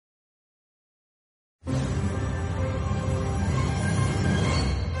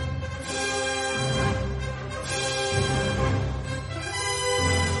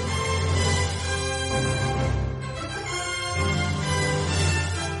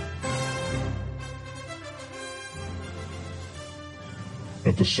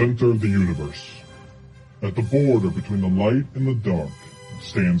At the center of the universe, at the border between the light and the dark,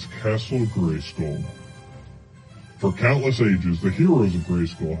 stands Castle Grayskull. For countless ages, the heroes of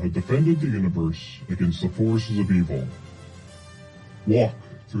Grayskull have defended the universe against the forces of evil. Walk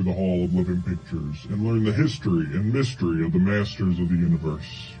through the Hall of Living Pictures and learn the history and mystery of the Masters of the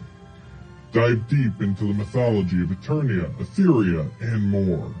Universe. Dive deep into the mythology of Eternia, Etheria, and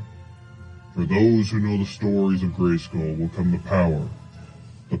more. For those who know the stories of Grayskull will come the power.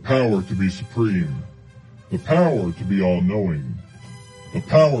 The power to be supreme. The power to be all-knowing. The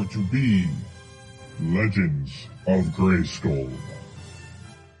power to be Legends of Grayskull.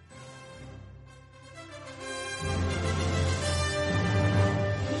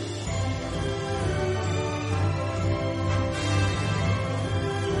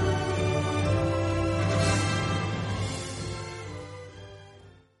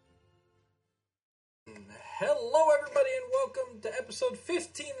 Hello everybody and welcome to episode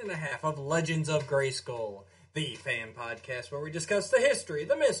 15 and a half of Legends of Grayskull, the fan podcast where we discuss the history,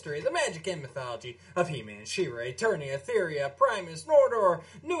 the mystery, the magic and mythology of He-Man, She-Ra, Eternia, Etheria, Primus, Mordor,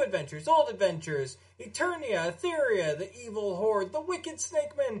 New Adventures, Old Adventures, Eternia, Etheria, the Evil Horde, the Wicked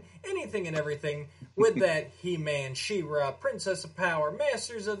Snakeman, anything and everything with that He-Man, She-Ra, Princess of Power,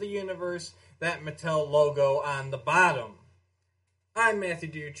 Masters of the Universe, that Mattel logo on the bottom. I'm Matthew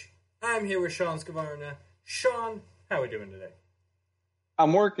Duch. I'm here with Sean Scavarna. Sean, how are we doing today?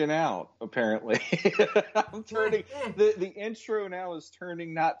 I'm working out, apparently. I'm turning the intro now is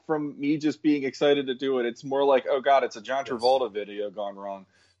turning not from me just being excited to do it. It's more like, oh god, it's a John Travolta video gone wrong.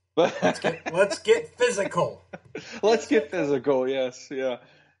 But let's get physical. Let's get physical. Yes, yeah.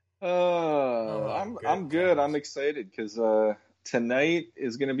 I'm good. I'm excited because tonight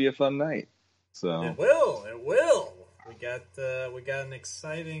is going to be a fun night. So it will. We got an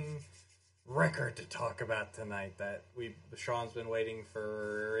exciting record to talk about tonight that Sean's been waiting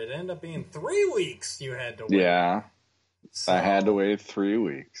for. It ended up being 3 weeks you had to wait. Yeah. So. I had to wait 3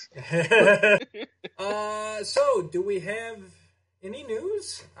 weeks. So do we have any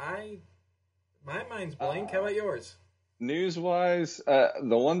news? My mind's blank. How about yours? News-wise, the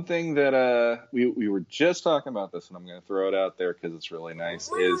one thing that we were just talking about this, and I'm going to throw it out there because it's really nice,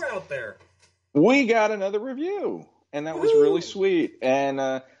 is out there. We got another review, and that was really sweet. And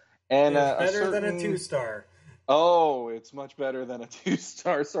it's better than a 2-star. Oh, it's much better than a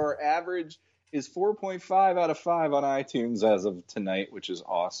 2-star. So our average is 4.5 out of 5 on iTunes as of tonight, which is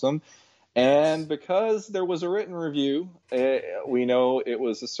awesome. And because there was a written review, we know it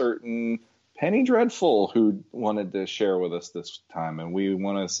was a certain Penny Dreadful who wanted to share with us this time. And we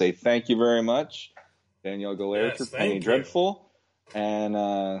want to say thank you very much, Danielle Galerter, Penny Dreadful.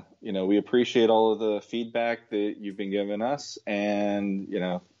 And, we appreciate all of the feedback that you've been giving us.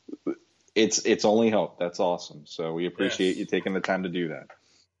 And, it's only helped. That's awesome. So we appreciate you taking the time to do that.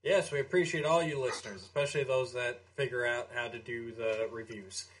 Yes, we appreciate all you listeners, especially those that figure out how to do the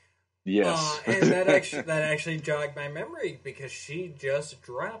reviews. Yes. And that actually jogged my memory because she just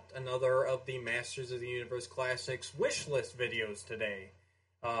dropped another of the Masters of the Universe Classics wish list videos today,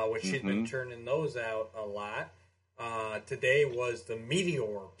 which she's been churning those out a lot. Today was the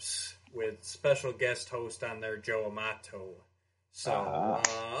Meteorbs with special guest host on there, Joe Amato. So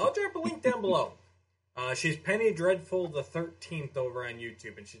I'll drop a link down below. She's Penny Dreadful the 13th over on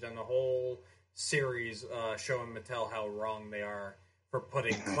YouTube, and she's done a whole series showing Mattel how wrong they are for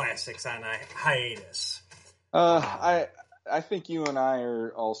putting classics on a hiatus. I think you and I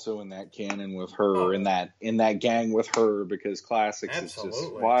are also in that canon with her, in that gang with her, because classics is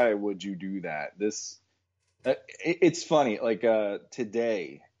just, why would you do that? It's funny, like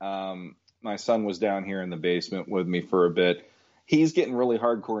today, my son was down here in the basement with me for a bit. He's getting really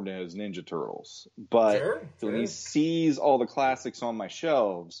hardcore into his Ninja Turtles, but when he sees all the classics on my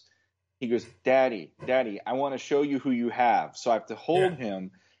shelves, he goes, Daddy, I want to show you who you have. So I have to hold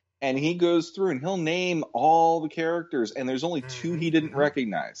him, and he goes through and he'll name all the characters, and there's only 2 he didn't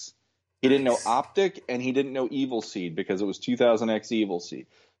recognize. He didn't know Optic, and he didn't know Evil Seed because it was 2000X Evil Seed.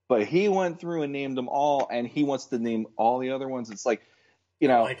 But he went through and named them all, and he wants to name all the other ones. It's like, I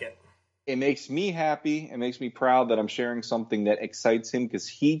like it. It makes me happy. It makes me proud that I'm sharing something that excites him because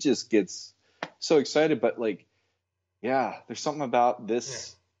he just gets so excited. But there's something about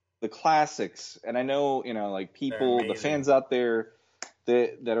this, the classics. And I know, people, the fans out there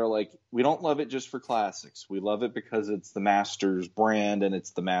that are like, we don't love it just for classics. We love it because it's the Masters brand and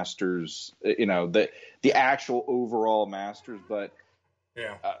it's the Masters, the actual overall Masters. But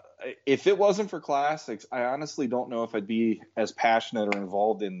if it wasn't for classics, I honestly don't know if I'd be as passionate or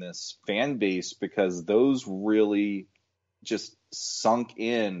involved in this fan base because those really just sunk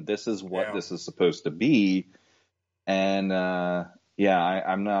in. This is what this is supposed to be. And Yeah,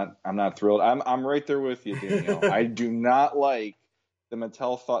 I'm not thrilled. I'm right there with you, Danielle. I do not like that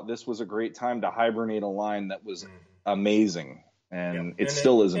Mattel thought this was a great time to hibernate a line that was amazing, and it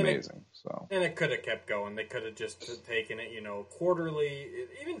still is amazing. And it could have kept going. They could have just taken it, quarterly,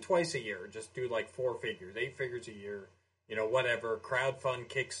 even twice a year. Just do like 4 figures, 8 figures a year, whatever. Crowdfund,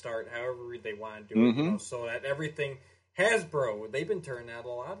 kickstart, however they want to do it, so that everything. Hasbro, they've been turning out a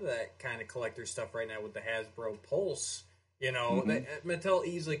lot of that kind of collector stuff right now with the Hasbro Pulse. Mattel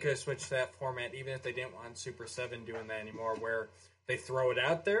easily could have switched that format, even if they didn't want Super 7 doing that anymore, where they throw it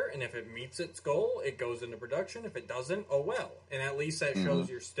out there, and if it meets its goal, it goes into production. If it doesn't, oh well. And at least that shows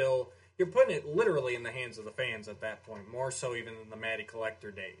you're putting it literally in the hands of the fans at that point, more so even than the Matty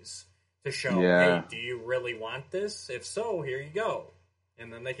Collector days, to show, hey, do you really want this? If so, here you go.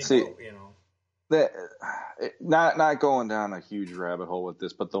 And then they can go, Not going down a huge rabbit hole with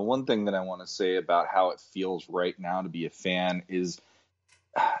this, but the one thing that I want to say about how it feels right now to be a fan is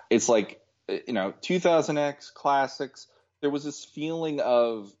it's like, 2000X classics. There was this feeling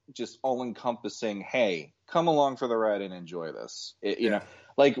of just all-encompassing, hey, come along for the ride and enjoy this.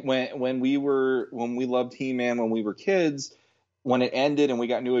 Like when we loved He-Man when we were kids, when it ended and we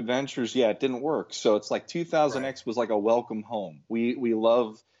got New Adventures, it didn't work. So it's like 2000X was like a welcome home. We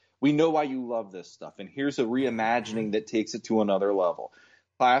know why you love this stuff, and here's a reimagining that takes it to another level.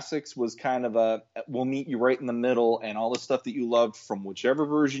 Classics was kind of we'll meet you right in the middle, and all the stuff that you loved from whichever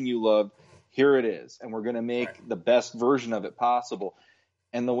version you loved, here it is, and we're going to make the best version of it possible.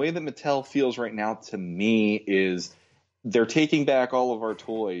 And the way that Mattel feels right now to me is they're taking back all of our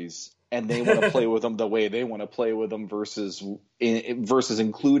toys, and they want to play with them the way they want to play with them versus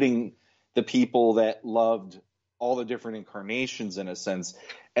including the people that loved all the different incarnations in a sense.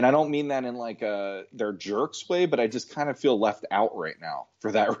 And I don't mean that in like they're jerks way, but I just kind of feel left out right now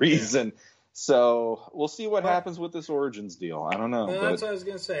for that reason. Yeah. So we'll see what happens with this Origins deal. I don't know. Well, that's what I was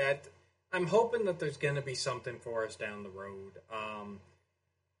going to say. I'm hoping that there's going to be something for us down the road.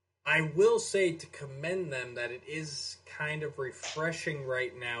 I will say to commend them that it is kind of refreshing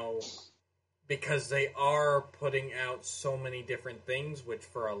right now because they are putting out so many different things, which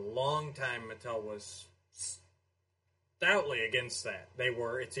for a long time Mattel was stoutly against that. They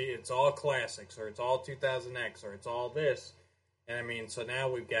were, it's all classics, or it's all 2000X, or it's all this. And I mean, so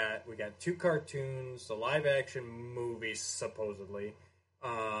now we got 2 cartoons, the live action movies supposedly.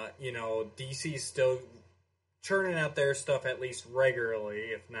 DC's still churning out their stuff at least regularly,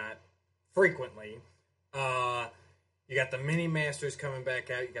 if not frequently. You got the Mini Masters coming back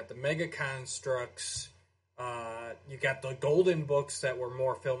out. You got the Mega Constructs. You got the Golden Books that were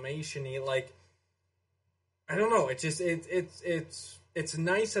more Filmation-y. Like, I don't know. It's just it's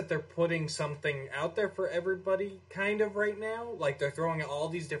nice that they're putting something out there for everybody, kind of right now. Like they're throwing all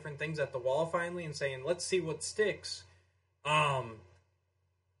these different things at the wall finally and saying, "Let's see what sticks."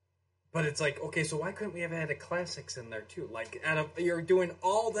 But it's like, okay, so why couldn't we have had a classics in there too? Like, you're doing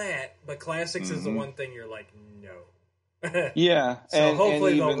all that, but classics is the one thing you're like, no. Yeah. So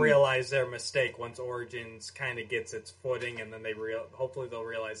hopefully they'll realize their mistake once Origins kind of gets its footing, and then hopefully they'll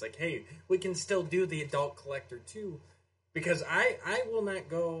realize, like, hey, we can still do the adult collector too. Because I will not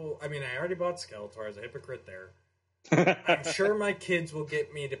go. I mean, I already bought Skeletor as a hypocrite there. I'm sure my kids will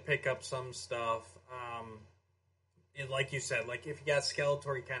get me to pick up some stuff. Like you said, like if you got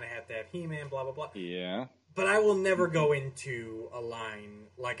Skeletor, you kind of have to have He-Man, blah blah blah. Yeah. But I will never go into a line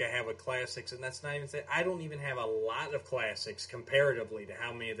like I have with classics, and that's not even saying I don't even have a lot of classics comparatively to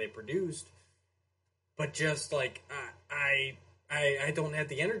how many they produced. But just like I don't have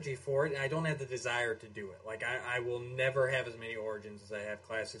the energy for it, and I don't have the desire to do it. Like I will never have as many Origins as I have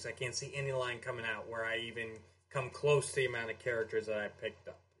classics. I can't see any line coming out where I even come close to the amount of characters that I picked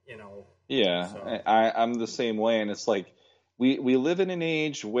up. Yeah, so. I'm the same way, and it's like we live in an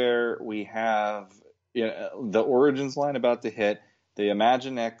age where we have the Origins line about to hit, the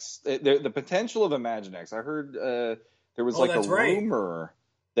Imaginext, the potential of Imaginext. I heard there was rumor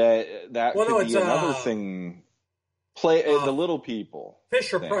that could be another thing. The little people.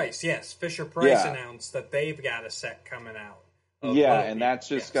 Fisher-Price, yes. Fisher-Price announced that they've got a set coming out. And that's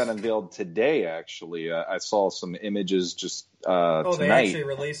just got unveiled today, actually. I saw some images just tonight. They actually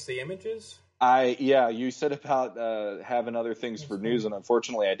released the images? You said about having other things for news, and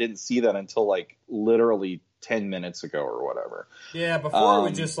unfortunately I didn't see that until like literally 10 minutes ago or whatever. Yeah, before it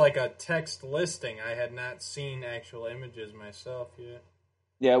was just like a text listing. I had not seen actual images myself yet.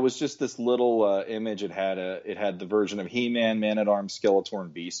 Yeah, it was just this little image. It had the version of He-Man, Man-at-Arms, Skeletor,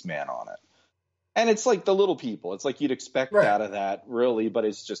 and Beast-Man on it. And it's like the little people. It's like you'd expect out of that, really, but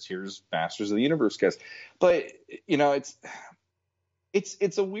it's just here's Masters of the Universe guys. But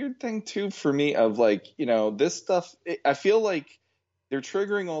it's a weird thing too for me of like this stuff. I feel like they're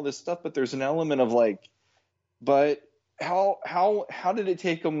triggering all this stuff, but there's an element of like, but how did it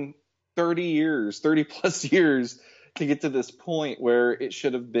take them 30 plus years to get to this point where it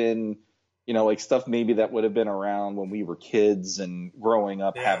should have been, like stuff maybe that would have been around when we were kids and growing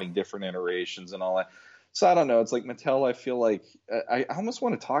up, having different iterations and all that. So I don't know. It's like Mattel, I feel like I almost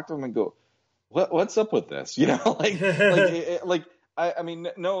want to talk to them and go, what's up with this? I mean,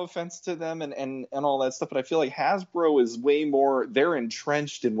 no offense to them and all that stuff, but I feel like Hasbro is way more, they're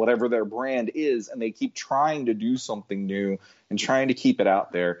entrenched in whatever their brand is, and they keep trying to do something new and trying to keep it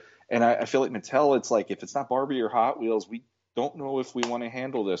out there. And I feel like Mattel, it's like, if it's not Barbie or Hot Wheels, we don't know if we want to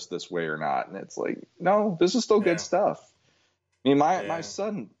handle this way or not. And it's like, no, this is still good stuff. I mean, my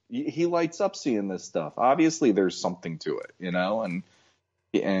son, he lights up seeing this stuff. Obviously, there's something to it, and I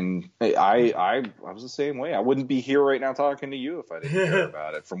was the same way. I wouldn't be here right now talking to you if I didn't care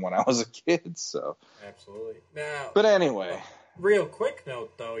about it from when I was a kid. So absolutely. Now, but anyway, real quick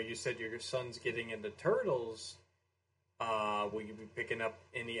note though, you said your son's getting into Turtles. Will you be picking up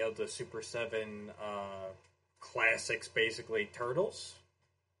any of the Super 7 classics, basically Turtles?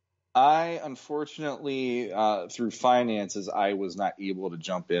 I unfortunately, through finances, I was not able to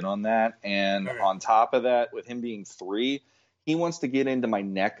jump in on that. And on top of that, with him being 3, he wants to get into my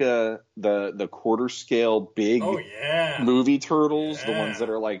NECA, the quarter scale big movie Turtles, the ones that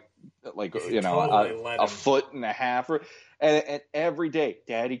are like a foot and a half. And every day,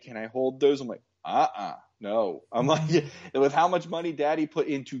 Daddy, can I hold those? I'm like, no. I'm like, with how much money Daddy put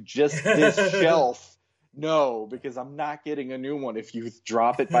into just this shelf, no, because I'm not getting a new one if you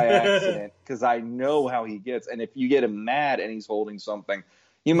drop it by accident, because I know how he gets. And if you get him mad and he's holding something,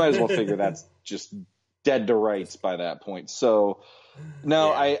 you might as well figure that's just dead to rights by that point. So,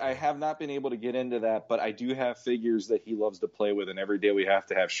 no, I have not been able to get into that, but I do have figures that he loves to play with, and every day we have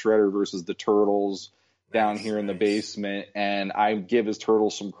to have Shredder versus the Turtles down here in the basement, and I give his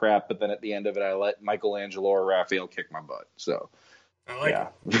Turtles some crap, but then at the end of it, I let Michelangelo or Raphael kick my butt. So, I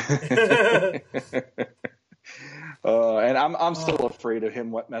like it. And I'm still afraid of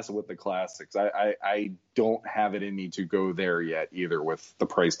him messing with the classics. I don't have it in me to go there yet either with the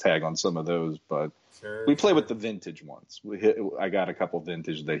price tag on some of those, but we play with the vintage ones. I got a couple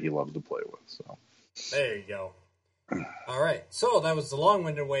vintage that he loves to play with. So there you go. All right, so that was the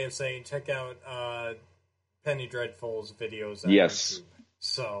long-winded way of saying check out Penny Dreadful's videos on YouTube.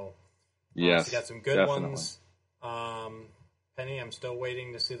 So yes, got some good ones. Penny, I'm still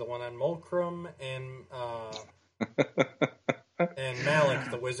waiting to see the one on Mulcrum and and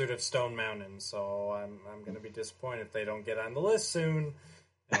Malik, the Wizard of Stone Mountain. So I'm going to be disappointed if they don't get on the list soon,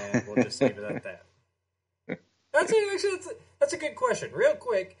 and we'll just leave it at that. That's a good question. Real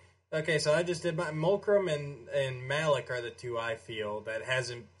quick. Okay, so I just did my Mulcrum and Malik are the two I feel that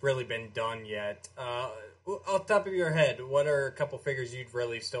hasn't really been done yet. Off the top of your head, what are a couple figures you'd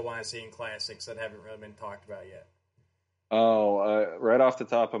really still want to see in classics that haven't really been talked about yet? Oh, right off the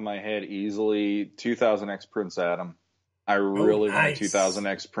top of my head, easily 2000X Prince Adam. I really want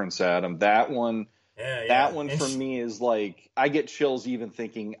 2000X Prince Adam. That one, that one for me is like, I get chills even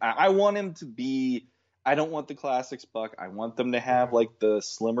thinking. I want him to be. I don't want the classics buck. I want them to have like the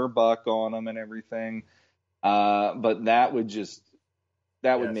slimmer buck on them and everything. But that would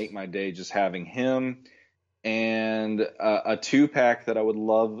make my day, just having him. And a 2-pack that I would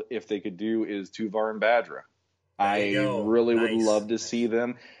love if they could do is Tuvar and Badra. I really would love to see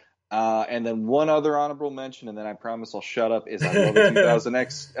them. And then one other honorable mention, and then I promise I'll shut up, is I love a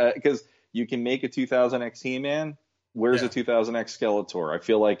 2000X because you can make a 2000X He-Man. Where's a 2000X Skeletor? I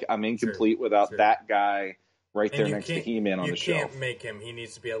feel like I'm incomplete without that guy right there next to He-Man on the shelf. You can't make him. He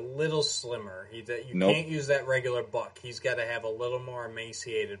needs to be a little slimmer. You can't use that regular buck. He's got to have a little more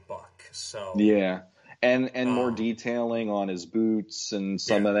emaciated buck. So yeah. And more detailing on his boots and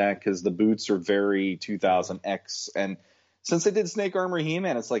some of that, because the boots are very 2000X. And since they did Snake Armor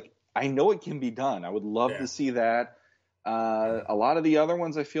He-Man, it's like, I know it can be done. I would love to see that. A lot of the other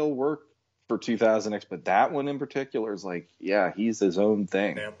ones I feel work for 2000X, but that one in particular is like, he's his own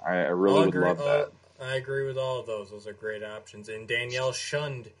thing. Yep. I really would love that. I agree with all of those. Those are great options. And Danielle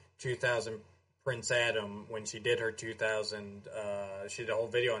shunned 2000 Prince Adam when she did her 2000. She did a whole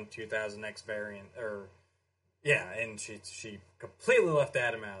video on 2000X variant, and she completely left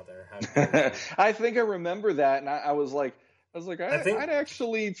Adam out of there. I think I remember that, and I was like, I'd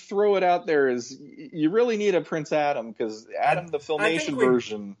actually throw it out there as you really need a Prince Adam, because Adam the Filmation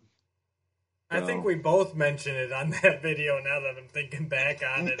version. I think we both mentioned it on that video now that I'm thinking back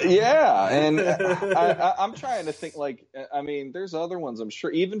on it. And I'm trying to think, like, I mean, there's other ones, I'm sure,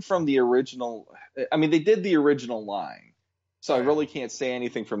 even from the original. I mean, they did the original line, So I really can't say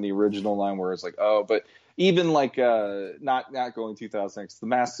anything from the original line where it's like, oh, but even like not going 2000X, the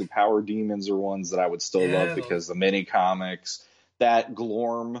Masks of Power Demons are ones that I would still love because the mini comics, that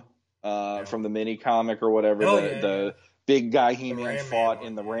Glorm from the mini comic or whatever, the big guy He-Man fought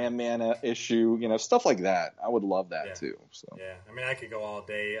in the Ram Man issue, stuff like that. I would love that too. So yeah, I mean, I could go all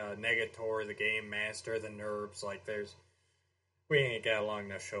day. Negator, the Game Master, the Nerbs, we ain't got a long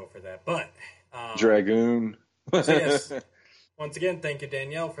enough show for that. But Dragoon. So yes, once again, thank you,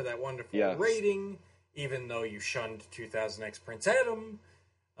 Danielle, for that wonderful rating. Even though you shunned 2000X Prince Adam,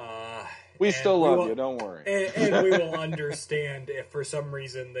 we still love you. Don't worry, and we will understand if for some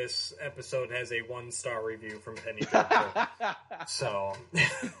reason this episode has a 1-star review from Penny Pinto. So,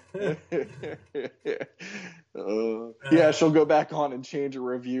 she'll go back on and change a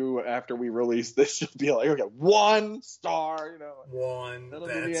review after we release this. She'll be like, okay, 1 star. That'll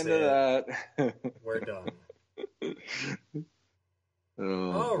be the end of that. We're done.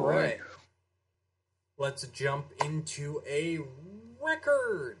 All right. Let's jump into a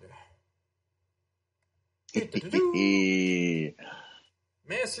record.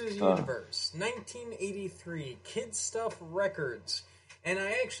 Masters Universe, 1983, Kid Stuff Records. And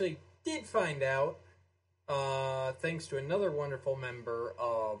I actually did find out, thanks to another wonderful member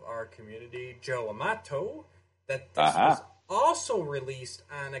of our community, Joe Amato, that this was also released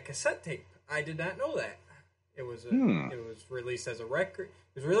on a cassette tape. I did not know that. It was released as a record.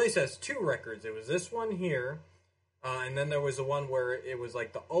 It was released as 2 records. It was this one here, and then there was the one where it was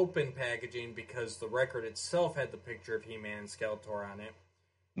like the open packaging because the record itself had the picture of He-Man and Skeletor on it.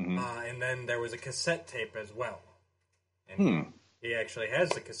 Mm-hmm. And then there was a cassette tape as well. And he actually has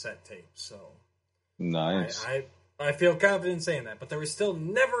the cassette tape, so nice. I feel confident saying that. But there was still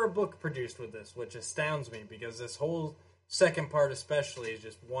never a book produced with this, which astounds me because this whole second part especially is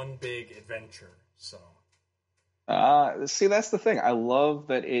just one big adventure. So. See, that's the thing. I love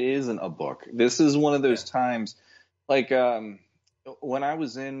that it isn't a book. This is one of those times, like when I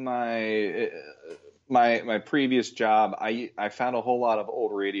was in my previous job, I found a whole lot of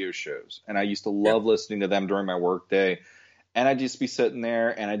old radio shows, and I used to love listening to them during my work day. And I'd just be sitting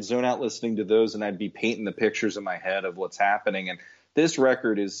there, and I'd zone out listening to those, and I'd be painting the pictures in my head of what's happening. And this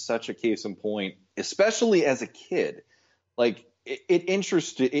record is such a case in point, especially as a kid. Like, it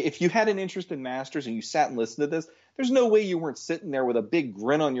interested. If you had an interest in Masters and you sat and listened to this, there's no way you weren't sitting there with a big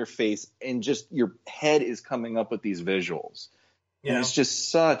grin on your face and just your head is coming up with these visuals. Yeah. And it's just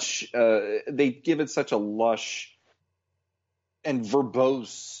such they give it such a lush and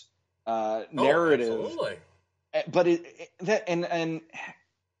verbose narrative. Absolutely. But and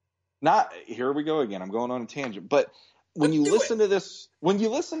not here we go again. I'm going on a tangent. But when you listen to this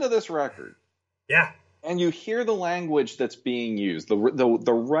record, and you hear the language that's being used, the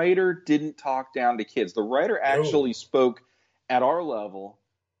writer didn't talk down to kids. The writer actually spoke at our level,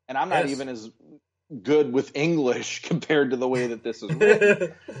 and I'm not even as good with English compared to the way that this is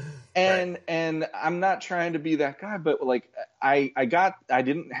written. And I'm not trying to be that guy, but like I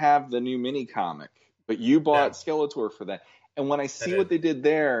didn't have the new mini comic, but you bought Skeletor for that. And when I see what they did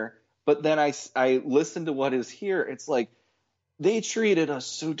there, but then I listen to what is here, it's like they treated us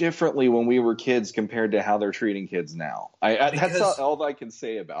so differently when we were kids compared to how they're treating kids now. That's all I can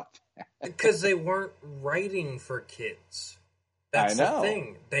say about that. Because they weren't writing for kids. That's the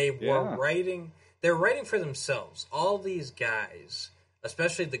thing. They were writing. They're writing for themselves. All these guys,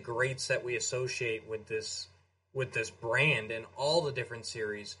 especially the greats that we associate with this brand and all the different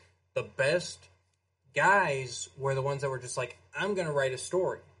series, the best guys were the ones that were just like, I'm going to write a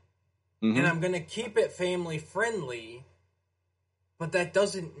story. Mm-hmm. And I'm going to keep it family friendly. But that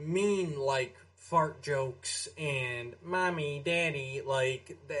doesn't mean like fart jokes and mommy, daddy,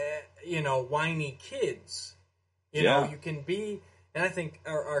 like that, whiny kids. You know, you can be, and I think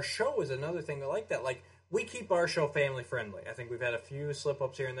our show is another thing like that. Like, we keep our show family friendly. I think we've had a few slip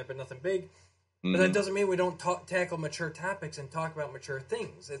ups here and there, but nothing big. Mm-hmm. But that doesn't mean we don't tackle mature topics and talk about mature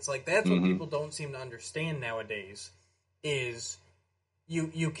things. It's like that's what people don't seem to understand nowadays. Is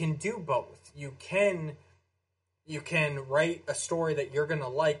you can do both. You can write a story that you're going to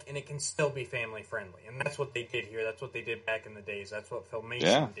like, and it can still be family friendly. And that's what they did here. That's what they did back in the days. That's what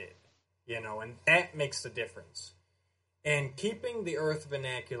Filmation did. And that makes the difference. And keeping the Earth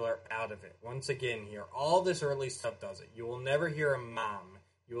vernacular out of it. Once again here, all this early stuff does it. You will never hear a mom.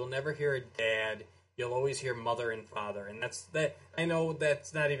 You will never hear a dad. You'll always hear mother and father. And that. I know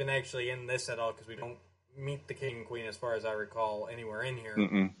that's not even actually in this at all, because we don't meet the king and queen, as far as I recall, anywhere in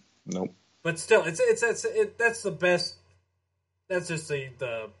here. Nope. But still, that's the best. That's just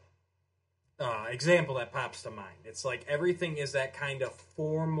the example that pops to mind. It's like everything is that kind of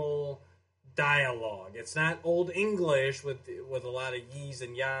formal, dialogue. It's not Old English with a lot of ye's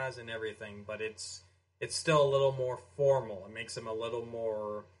and yas and everything, but it's still a little more formal. It makes him a little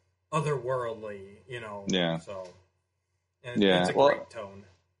more otherworldly, Yeah. So, and it's a great tone.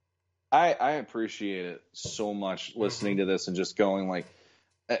 I appreciate it so much listening to this and just going like,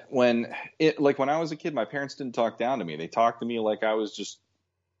 when I was a kid, my parents didn't talk down to me. They talked to me like I was just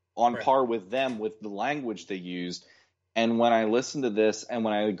on par with them with the language they used. And when I listen to this and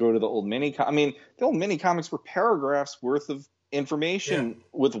when I go to the old the old mini comics were paragraphs worth of information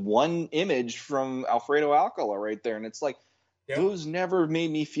with one image from Alfredo Alcala right there. And it's like, those never made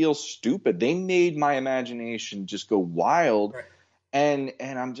me feel stupid. They made my imagination just go wild. Right. And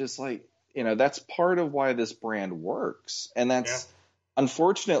I'm just like, that's part of why this brand works. And that's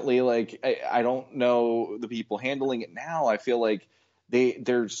unfortunately, like, I don't know the people handling it now. I feel like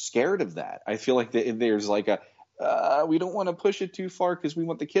they're scared of that. I feel like there's like we don't want to push it too far because we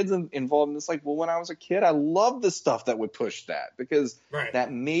want the kids involved. And it's like, well, when I was a kid, I loved the stuff that would push that because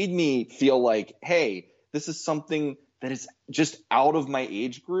that made me feel like, hey, this is something that is just out of my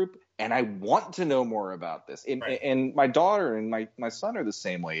age group. And I want to know more about this. And my daughter and my son are the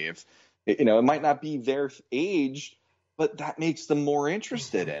same way. If, it might not be their age, but that makes them more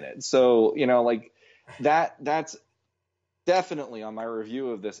interested in it. So, like that's definitely on my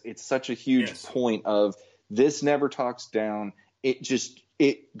review of this. It's such a huge point of this never talks down.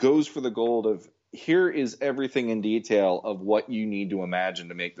 It goes for the gold of here is everything in detail of what you need to imagine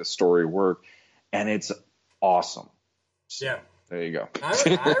to make the story work. And it's awesome. So, there you go.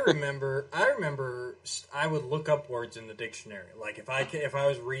 I remember I would look up words in the dictionary. Like if I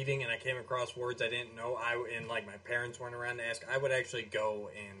was reading and I came across words I didn't know, and like my parents weren't around to ask, I would actually go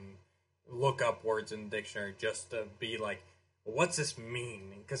and look up words in the dictionary just to be like, well, what's this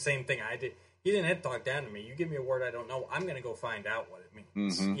mean? Because same thing I did. You didn't have to talk down to me. You give me a word I don't know, I'm going to go find out what it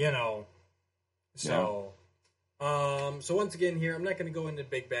means. So... So once again here, I'm not going to go into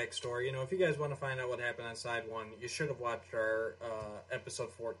big backstory. If you guys want to find out what happened on side 1, you should have watched our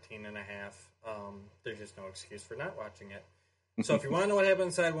episode 14 and a half. There's just no excuse for not watching it. So if you want to know what happened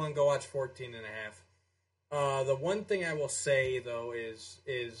on side 1, go watch 14 and a half. The one thing I will say, though, is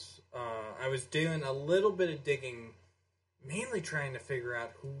I was doing a little bit of digging, mainly trying to figure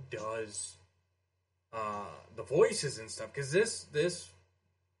out who does the voices and stuff. Because this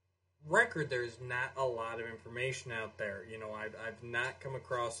record, there's not a lot of information out there. I've not come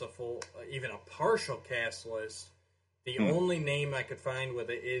across a full, even a partial cast list. The only name I could find with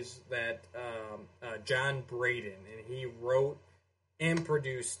it is that John Braden, and he wrote and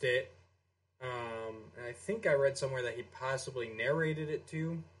produced it. And I think I read somewhere that he possibly narrated it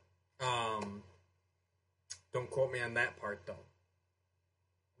too. Don't quote me on that part though.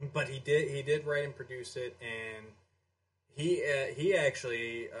 But he did write and produce it, and he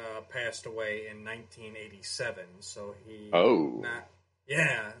actually passed away in 1987, so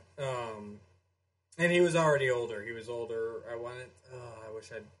and he was already older. He was older. I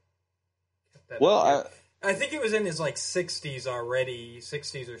wish I'd kept that. Well, I think he was in his like 60s already,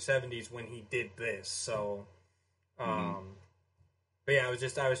 60s or 70s when he did this. So, but yeah,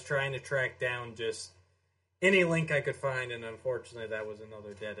 I was trying to track down just any link I could find, and unfortunately, that was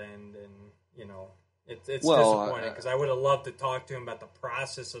another dead end, and It's disappointing because I would have loved to talk to him about the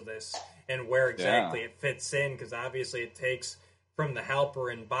process of this and where exactly it fits in, because obviously it takes from the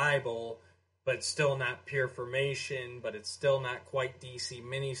Halperin Bible, but it's still not Pure Formation, but it's still not quite DC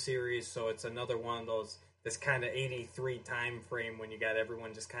miniseries, so it's another one of those, this kind of 83 time frame when you got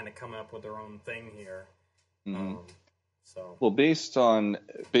everyone just kind of coming up with their own thing here. Well, based on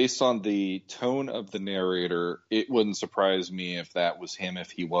the tone of the narrator, it wouldn't surprise me if that was him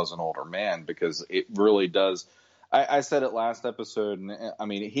if he was an older man, because it really does. I said it last episode, and I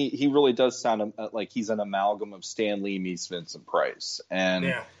mean, he really does sound like he's an amalgam of Stan Lee meets Vincent Price,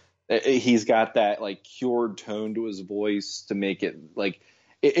 and he's got that like cured tone to his voice to make it like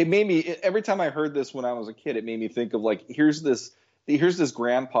it made me every time I heard this when I was a kid, it made me think of like here's this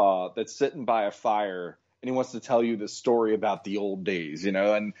grandpa that's sitting by a fire. And he wants to tell you the story about the old days,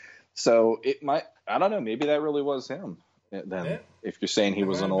 and so it might, I don't know, maybe that really was him then, if you're saying he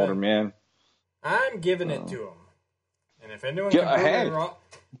was an older man. I'm giving it to him. And if anyone can prove me wrong,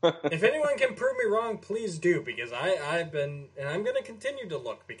 if anyone can prove me wrong, please do, because I've been, and I'm going to continue to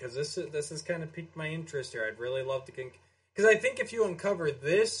look, because this has kind of piqued my interest here. I'd really love to, because I think if you uncover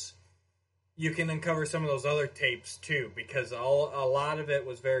this, you can uncover some of those other tapes too, because a lot of it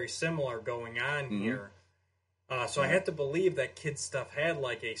was very similar going on here. So I had to believe that kids stuff had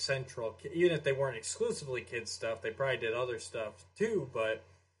like a central, even if they weren't exclusively kids stuff, they probably did other stuff too, but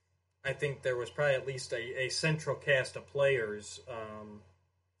I think there was probably at least a central cast of players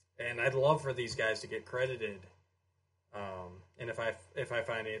And I'd love for these guys to get credited. And if I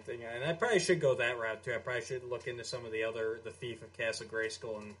find anything, and I probably should go that route too. I probably should look into some of the Thief of Castle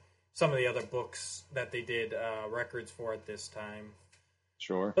Grayskull, and some of the other books that they did records for at this time.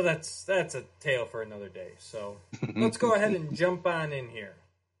 Sure. But that's a tale for another day. So let's go ahead and jump on in here.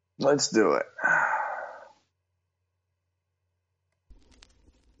 Let's do it.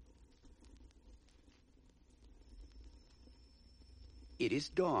 It is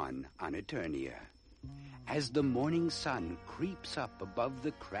dawn on Eternia. As the morning sun creeps up above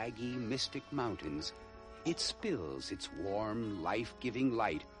the craggy, mystic mountains, it spills its warm, life-giving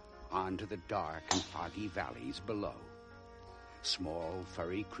light onto the dark and foggy valleys below. Small,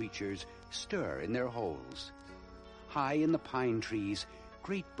 furry creatures stir in their holes. High in the pine trees,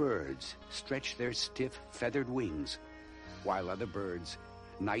 great birds stretch their stiff, feathered wings, while other birds,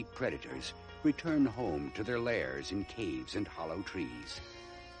 night predators, return home to their lairs in caves and hollow trees.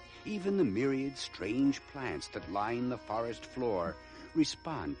 Even the myriad strange plants that line the forest floor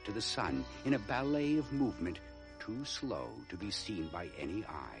respond to the sun in a ballet of movement too slow to be seen by any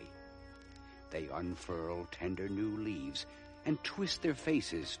eye. They unfurl tender new leaves and twist their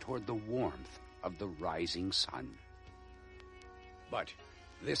faces toward the warmth of the rising sun. But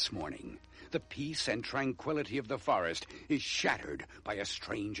this morning, the peace and tranquility of the forest is shattered by a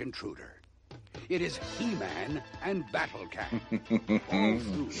strange intruder. It is He-Man and Battle Cat. All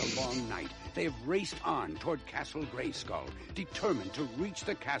through the long night, they have raced on toward Castle Grayskull, determined to reach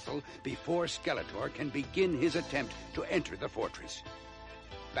the castle before Skeletor can begin his attempt to enter the fortress.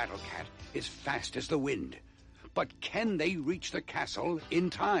 Battle Cat is fast as the wind, but can they reach the castle in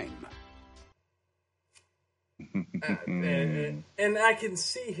time? And I can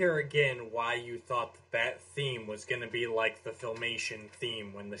see here again why you thought that theme was going to be like the Filmation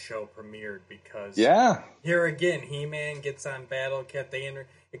theme when the show premiered, because here again, He-Man gets on Battle Cat.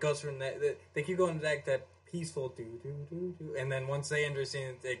 It goes from that. They keep going to that peaceful do do do do, and then once they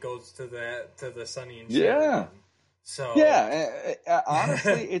understand it goes to the Sunny and Cher again. So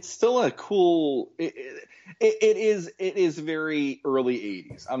honestly, it's still a cool. It is very early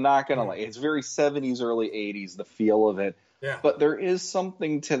 80s. I'm not gonna lie. It's very 70s, early 80s. The feel of it. Yeah. But there is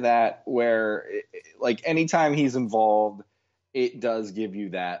something to that where, like, anytime he's involved, it does give you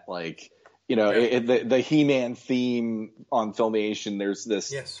that, like, you know, the He-Man theme on Filmation. There's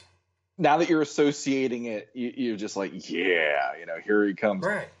this. Yes. Now that you're associating it, you're just like, yeah, you know, here he comes.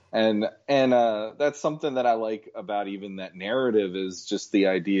 Right. And that's something that I like about even that narrative, is just the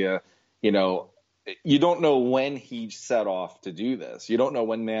idea, you know, you don't know when he set off to do this. You don't know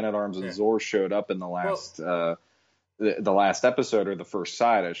when Man-at-Arms and Zor showed up in the last the last episode, or the first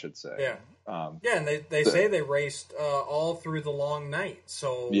side, I should say. Yeah. And they say they raced all through the long night.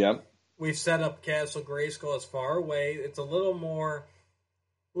 So we've set up Castle Grayskull as far away. It's a little more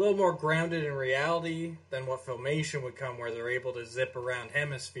grounded in reality than what Filmation would come, where they're able to zip around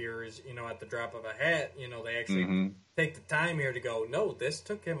hemispheres, you know, at the drop of a hat. You know, they actually take the time here to go, no, this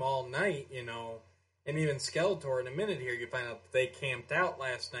took him all night, you know. And even Skeletor, in a minute here, you find out that they camped out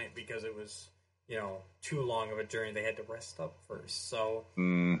last night because it was, you know, too long of a journey. They had to rest up first. So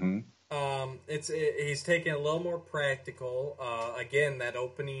he's taking a little more practical. Again, that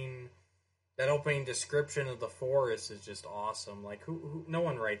opening description of the forest is just awesome. Like, who no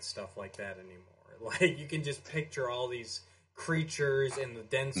one writes stuff like that anymore. Like, you can just picture all these creatures in the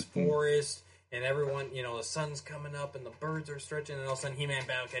dense forest, and everyone, you know, the sun's coming up and the birds are stretching, and all of a sudden He-Man,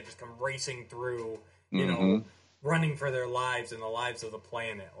 Battle Cat just come racing through, you know, running for their lives and the lives of the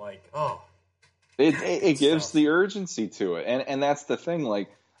planet. Like, it gives the urgency to it, and that's the thing. Like,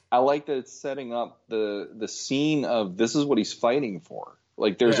 I like that it's setting up the scene of this is what he's fighting for.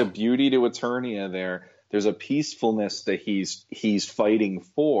 Like, there's a beauty to Eternia there. There's a peacefulness that he's fighting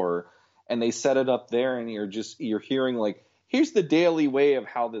for, and they set it up there, and you're hearing, like, here's the daily way of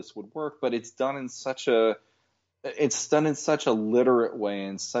how this would work, but it's done in such a literate way,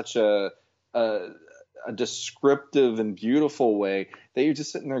 and such a descriptive and beautiful way that you're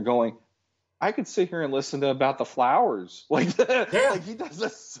just sitting there going, I could sit here and listen to about the flowers. Like, like, he does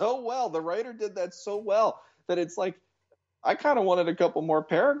that so well. The writer did that so well that it's like, I kind of wanted a couple more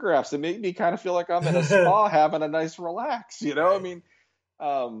paragraphs. It made me kind of feel like I'm in a spa having a nice relax, you know? I mean,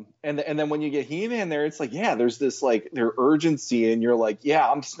 and then when you get He-Man there, it's like, there's this, like, their urgency, and you're like,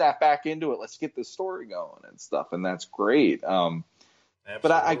 I'm snap back into it. Let's get this story going and stuff. And that's great.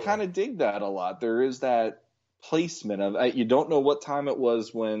 But I kind of dig that a lot. There is that placement of, you don't know what time it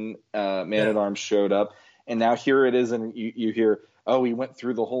was when Man-at-Arms showed up. And now here it is. And you hear, he went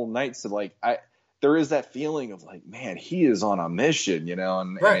through the whole night. So, like, there is that feeling of, like, man, he is on a mission, you know,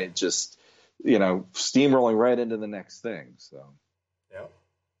 and it just, you know, steamrolling right into the next thing. So,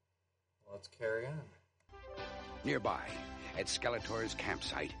 Let's carry on. Nearby, at Skeletor's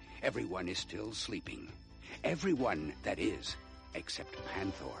campsite, everyone is still sleeping. Everyone, that is, except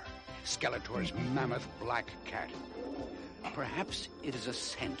Panthor, Skeletor's mammoth black cat. Perhaps it is a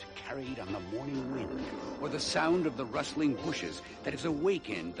scent carried on the morning wind, or the sound of the rustling bushes that has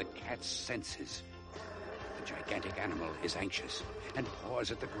awakened the cat's senses. The gigantic animal is anxious and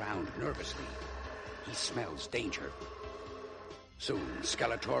paws at the ground nervously. He smells danger. Soon,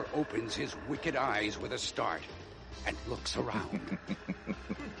 Skeletor opens his wicked eyes with a start and looks around.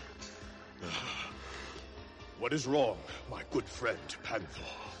 What is wrong, my good friend Panthor?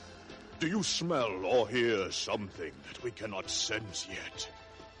 Do you smell or hear something that we cannot sense yet?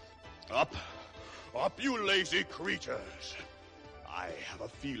 Up, you lazy creatures. I have a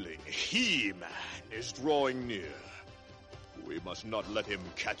feeling He-Man is drawing near. We must not let him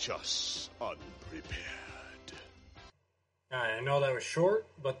catch us unprepared. I know that was short,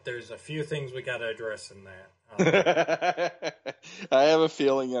 but there's a few things we got to address in that. I have a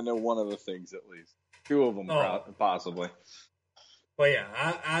feeling I know one of the things at least. Two of them, possibly. But yeah,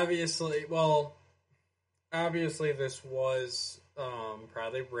 obviously this was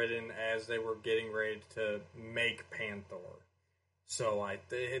probably written as they were getting ready to make Panthor. So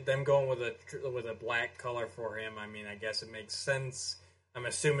them going with a black color for him, I mean, I guess it makes sense. I'm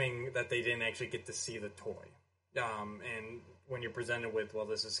assuming that they didn't actually get to see the toy. And when you're presented with, well,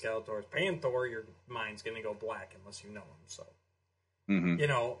 this is Skeletor's Panthor, your mind's going to go black unless you know him. So,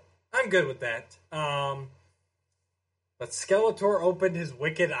 I'm good with that. But Skeletor opened his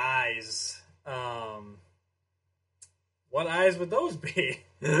wicked eyes. What eyes would those be?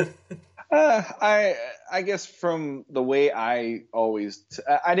 I guess from the way I always...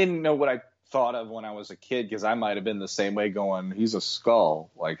 I didn't know what I thought of when I was a kid, because I might have been the same way going, he's a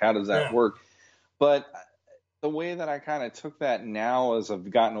skull. Like, how does that work? But the way that I kind of took that now as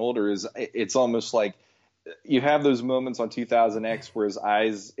I've gotten older is it's almost like you have those moments on 2000X where his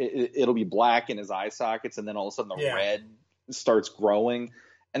eyes, it'll be black in his eye sockets, and then all of a sudden the red starts growing.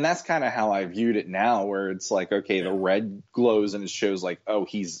 And that's kind of how I viewed it now, where it's like, okay, the red glows and it shows like, oh,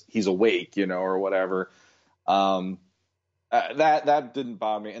 he's awake, or whatever. That didn't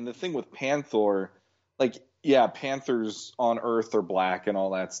bother me. And the thing with Panthor, like, Panthers on Earth are black and all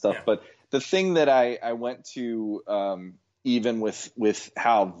that stuff. Yeah. But the thing that I went to, even with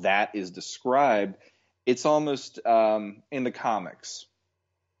how that is described, it's almost in the comics.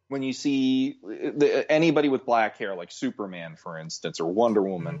 When you see anybody with black hair, like Superman, for instance, or Wonder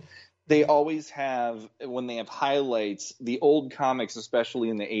Woman, they always have, when they have highlights, the old comics, especially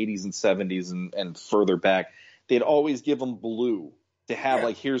in the 80s and 70s and further back, they'd always give them blue to have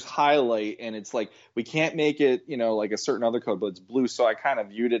like, here's highlight. And it's like, we can't make it, like a certain other color, but it's blue. So I kind of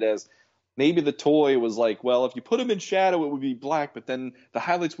viewed it as maybe the toy was like, well, if you put him in shadow, it would be black, but then the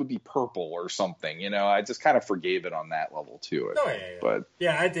highlights would be purple or something. I just kind of forgave it on that level too. Oh, yeah. But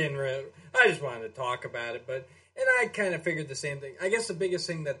I didn't really. I just wanted to talk about it, and I kind of figured the same thing. I guess the biggest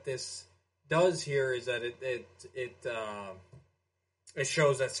thing that this does here is that it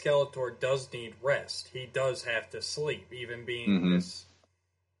shows that Skeletor does need rest. He does have to sleep, even being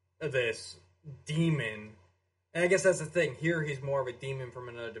this demon. And I guess that's the thing. Here he's more of a demon from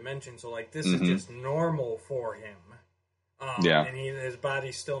another dimension, so like this is just normal for him. And his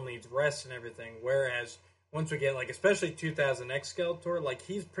body still needs rest and everything. Whereas once we get, like, especially 2000X Skeletor, like,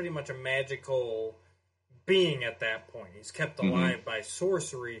 he's pretty much a magical being at that point. He's kept alive by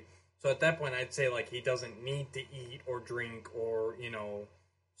sorcery. So at that point, I'd say, like, he doesn't need to eat or drink or,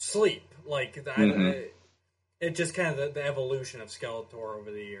 sleep. Like, it's just kind of the evolution of Skeletor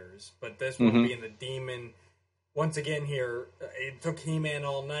over the years. But this one being the demon... Once again here, it took He-Man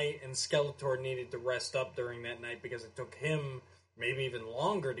all night, and Skeletor needed to rest up during that night because it took him maybe even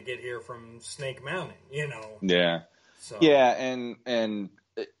longer to get here from Snake Mountain, Yeah. So. Yeah, and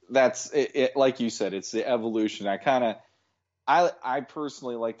that's it. Like you said, it's the evolution. I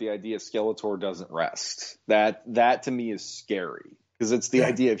personally like the idea Skeletor doesn't rest. That to me is scary, because it's the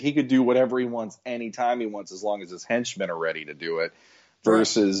idea if he could do whatever he wants anytime he wants, as long as his henchmen are ready to do it,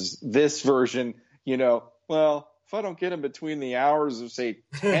 versus this version, well, if I don't get him between the hours of, say,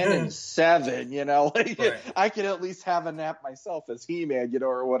 10 and 7, I can at least have a nap myself as He-Man,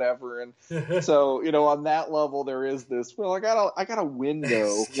 or whatever. And so, on that level, there is this, well, I got a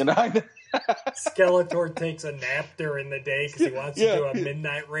window, Skeletor takes a nap during the day because he wants to do a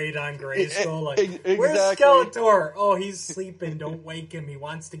midnight raid on Grayskull. Like, where's Skeletor? Oh, he's sleeping. Don't wake him. He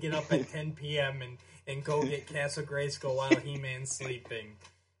wants to get up at 10 p.m. and go get Castle Grayskull while He-Man's sleeping,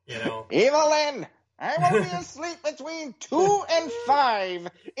 Evelyn! I will be asleep between 2 and 5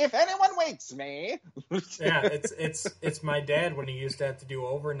 if anyone wakes me. Yeah, it's my dad when he used to have to do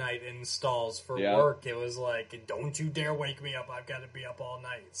overnight installs for work. It was like, don't you dare wake me up. I've got to be up all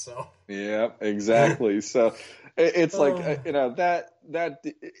night. So yeah, exactly. So it's like that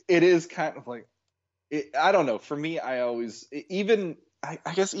it is kind of like I don't know. For me, I always I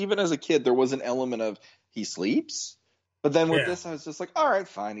guess even as a kid there was an element of he sleeps. But then with this, I was just like, all right,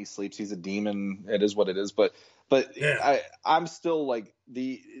 fine. He sleeps. He's a demon. It is what it is. But I'm still like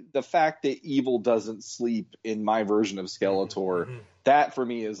the fact that evil doesn't sleep in my version of Skeletor. That for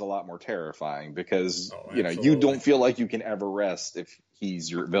me is a lot more terrifying because you don't feel like you can ever rest if he's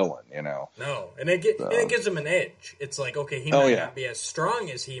your villain. No, and it gives him an edge. It's like, okay, he might not be as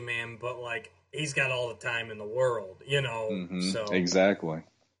strong as He-Man, but like he's got all the time in the world. So exactly.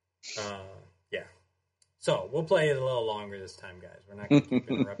 So, we'll play it a little longer this time, guys. We're not going to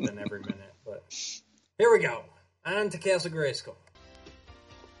keep interrupting every minute. But here we go. On to Castle Grayskull.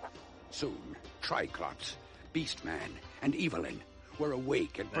 Soon, Triclops, Beastman, and Evelyn were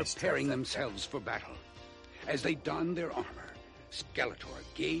awake and preparing themselves for battle. As they donned their armor, Skeletor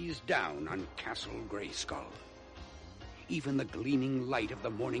gazed down on Castle Grayskull. Even the gleaming light of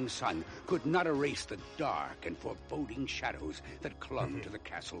the morning sun could not erase the dark and foreboding shadows that clung to the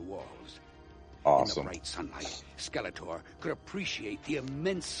castle walls. Awesome. In the bright sunlight, Skeletor could appreciate the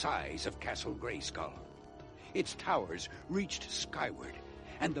immense size of Castle Grayskull. Its towers reached skyward,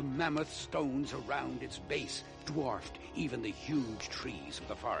 and the mammoth stones around its base dwarfed even the huge trees of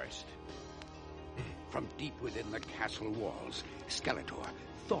the forest. From deep within the castle walls, Skeletor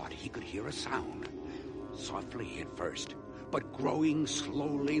thought he could hear a sound. Softly at first, but growing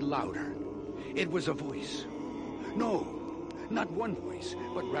slowly louder. It was a voice. No, not one voice,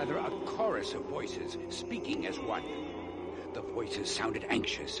 but rather a chorus of voices speaking as one. The voices sounded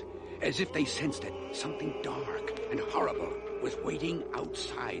anxious, as if they sensed that something dark and horrible was waiting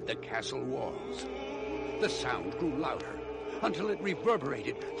outside the castle walls. The sound grew louder until it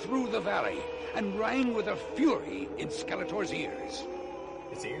reverberated through the valley and rang with a fury in Skeletor's ears.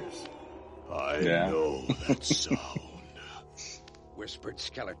 His ears? I know that sound, whispered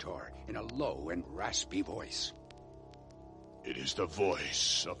Skeletor in a low and raspy voice. It is the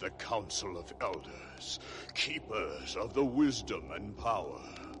voice of the Council of Elders, keepers of the wisdom and power.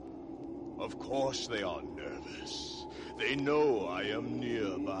 Of course they are nervous. They know I am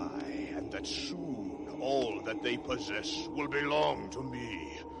nearby, and that soon all that they possess will belong to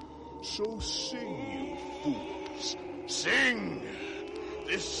me. So sing, you fools. Sing!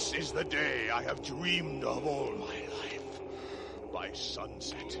 This is the day I have dreamed of all my life. By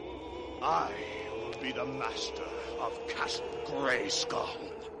sunset, I will be the master of Castle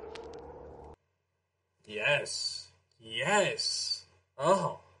Grayskull. Yes.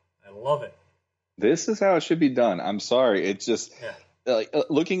 Oh, I love it. This is how it should be done. I'm sorry. It's just like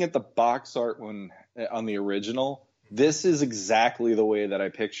looking at the box art on the original. This is exactly the way that I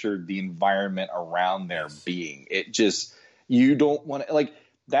pictured the environment around there being. It just, you don't want to, like,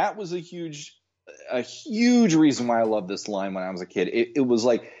 that was a huge reason why I loved this line when I was a kid. It was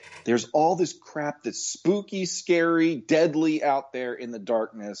like, there's all this crap that's spooky, scary, deadly out there in the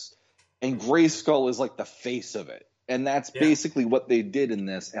darkness, and Grayskull is like the face of it. And that's basically what they did in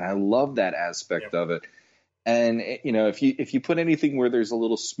this, and I love that aspect of it. And if you put anything where there's a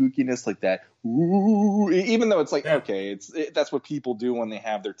little spookiness like that, ooh, even though it's like that's what people do when they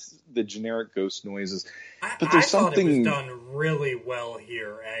have the generic ghost noises. But there's something it was done really well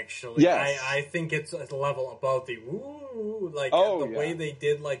here. Actually, I think it's a level above the ooh, like the way they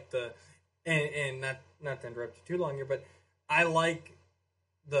did like the and not to interrupt you too long here, but I like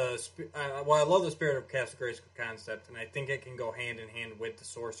I love the Spirit of Castle Grayskull concept, and I think it can go hand in hand with the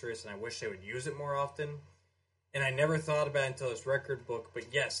Sorceress, and I wish they would use it more often. And I never thought about it until this record book, but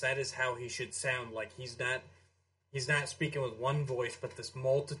yes, that is how he should sound. Like he's not speaking with one voice, but this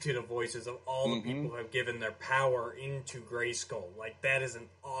multitude of voices of all the people who have given their power into Grayskull. Like that is an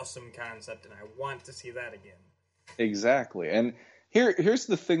awesome concept, and I want to see that again. Exactly. And here's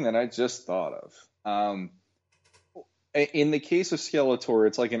the thing that I just thought of. In the case of Skeletor,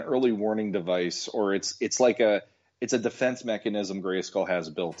 it's like an early warning device, or it's a defense mechanism Grayskull has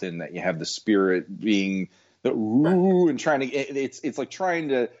built in, that you have the spirit being the ooh and trying to it's like trying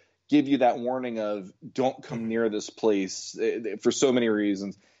to give you that warning of don't come near this place for so many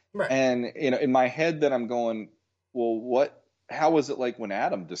reasons. Right. And in my head then I'm going, well, how was it like when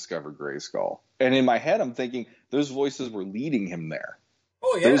Adam discovered Grayskull? And in my head I'm thinking those voices were leading him there.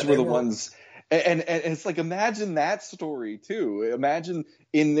 Oh yeah, those were the ones. And it's like, imagine that story too. Imagine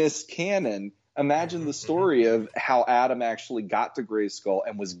in this canon Imagine the story of how Adam actually got to Grayskull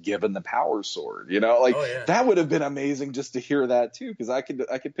and was given the power sword. You know, like that would have been amazing just to hear that too, because I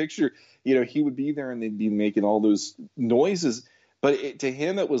could picture, you know, he would be there and they'd be making all those noises, but to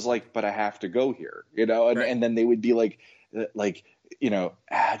him it was like, but I have to go here, you know, and then they would be like, you know,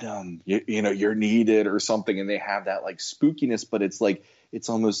 Adam, you know, you're needed or something, and they have that like spookiness, but it's like it's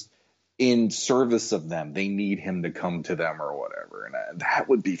almost in service of them. They need him to come to them or whatever. And that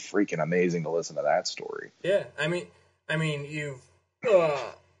would be freaking amazing to listen to that story. Yeah. I mean, you've,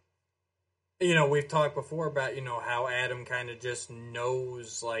 you know, we've talked before about, you know, how Adam kind of just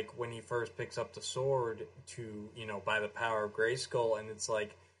knows, like, when he first picks up the sword to, you know, by the power of Grayskull. And it's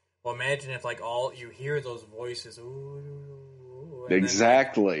like, well, imagine if, like, all you hear those voices. Ooh,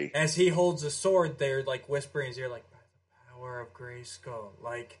 exactly. Then, like, as he holds the sword, they're, like, whispering in his ear, like, of Grayskull,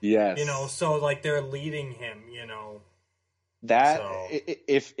 like, yes, you know, so like they're leading him, you know, that so.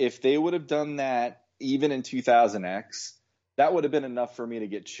 If they would have done that even in 2000X, that would have been enough for me to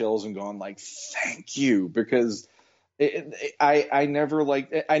get chills and going like, thank you, because I never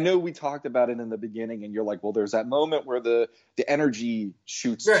liked it. I know we talked about it in the beginning and you're like, well, there's that moment where the energy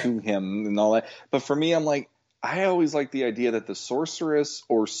shoots to him and all that, but for me, I'm like, I always liked the idea that the sorceress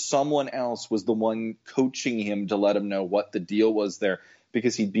or someone else was the one coaching him to let him know what the deal was there,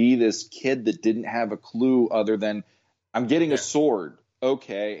 because he'd be this kid that didn't have a clue other than I'm getting a sword.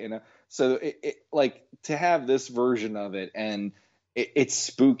 Okay. And so it like to have this version of it, and it's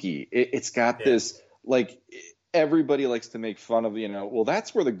spooky. It's got this, like, everybody likes to make fun of, you know, well,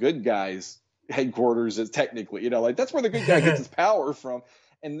 that's where the good guys headquarters is technically, you know, like that's where the good guy gets his power from.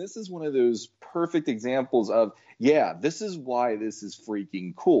 And this is one of those perfect examples of, this is why this is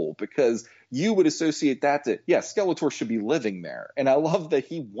freaking cool, because you would associate that to, Skeletor should be living there. And I love that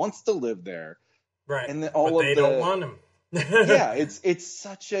he wants to live there. Right. And then but they don't want him. It's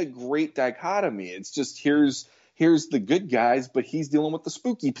such a great dichotomy. It's just, here's the good guys, but he's dealing with the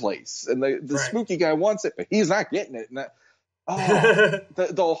spooky place. And the spooky guy wants it, but he's not getting it. And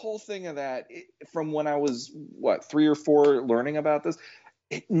the whole thing of that, from when I was, 3 or 4 learning about this,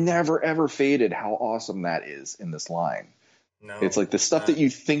 it never, ever faded how awesome that is in this line. No, it's like the stuff that you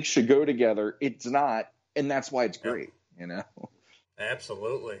think should go together, it's not, and that's why it's great, you know?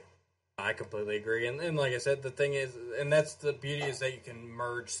 Absolutely. I completely agree. And like I said, the thing is, and that's the beauty, is that you can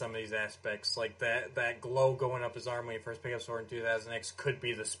merge some of these aspects. Like that glow going up his arm when he first picked up sword in 2000X could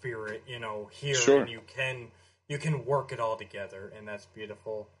be the spirit, you know, here. Sure. And you can work it all together, and that's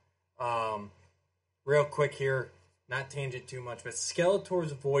beautiful. Real quick here, not tangent too much, but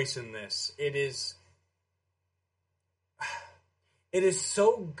Skeletor's voice in this, it is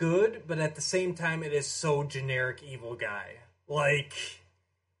so good, but at the same time, it is so generic evil guy. Like,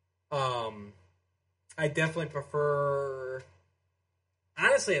 I definitely prefer,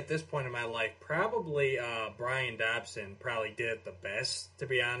 honestly, at this point in my life, probably Brian Dobson probably did it the best, to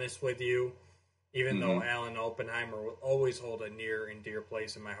be honest with you, even though Alan Oppenheimer will always hold a near and dear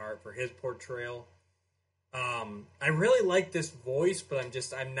place in my heart for his portrayal. I really like this voice, but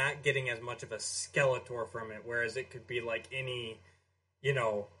I'm not getting as much of a Skeletor from it, whereas it could be like any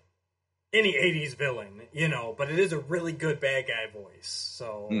 80s villain, you know, but it is a really good bad guy voice,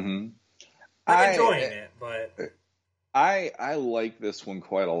 so I'm enjoying it, but I like this one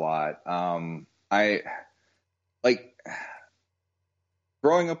quite a lot. I like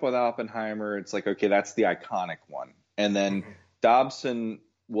growing up with Oppenheimer, it's like, okay, that's the iconic one, and then Dobson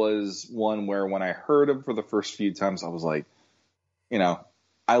was one where when I heard him for the first few times, I was like, you know,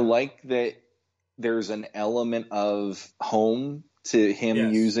 I like that there's an element of home to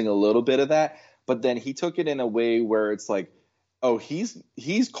him using a little bit of that, but then he took it in a way where it's like, oh, he's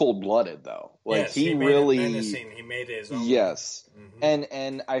cold-blooded though. Like he really made it menacing. He made it his own. Yes.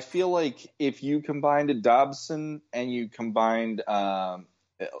 And I feel like if you combined Dobson and you combined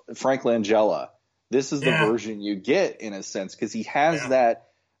Frank Langella, this is the version you get in a sense, because he has that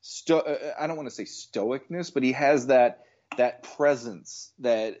I don't want to say stoicness, but he has that presence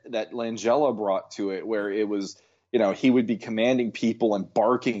that Langella brought to it, where it was, you know, he would be commanding people and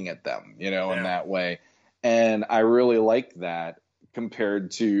barking at them, you know, in that way. And I really like that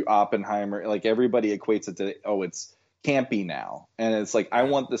compared to Oppenheimer. Like everybody equates it to, oh, it's campy now. And it's like, I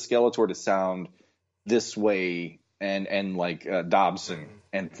want the Skeletor to sound this way and like Dobson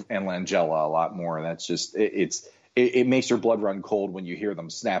and Langella a lot more. That's just, it makes your blood run cold when you hear them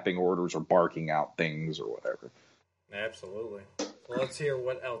snapping orders or barking out things or whatever. Absolutely. So let's hear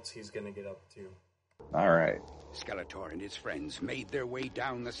what else he's going to get up to. All right. Skeletor and his friends made their way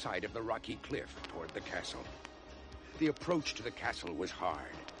down the side of the rocky cliff toward the castle. The approach to the castle was hard.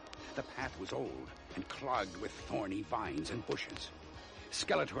 The path was old and clogged with thorny vines and bushes.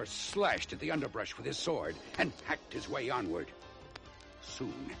 Skeletor slashed at the underbrush with his sword and hacked his way onward.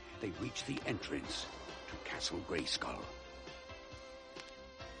 Soon, they reached the entrance to Castle Grayskull.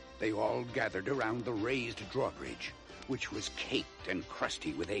 They all gathered around the raised drawbridge, which was caked and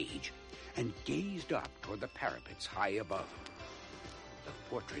crusty with age, and gazed up toward the parapets high above. The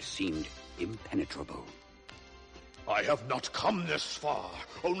fortress seemed impenetrable. I have not come this far,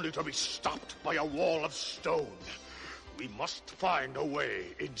 only to be stopped by a wall of stone. We must find a way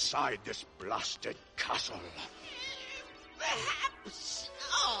inside this blasted castle. Perhaps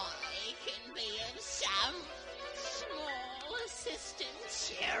I can be of some small assistance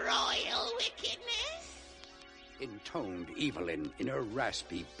to your royal wickedness, intoned Evelyn in a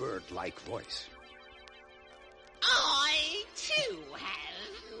raspy, bird-like voice. I, too,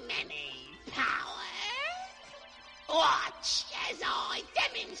 have many powers. Watch as I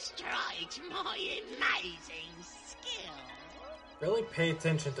demonstrate my amazing skill. Really pay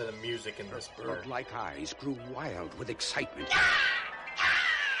attention to the music in this part. Her bird-like eyes grew wild with excitement.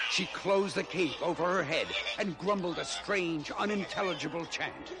 She closed the cape over her head and grumbled a strange, unintelligible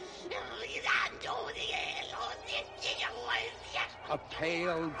chant. A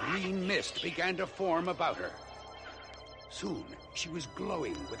pale green mist began to form about her. Soon, she was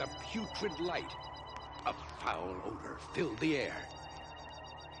glowing with a putrid light. A foul odor filled the air.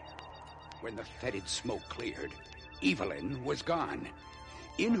 When the fetid smoke cleared, Evelyn was gone.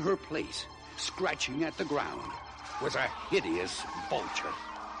 In her place, scratching at the ground, was a hideous vulture.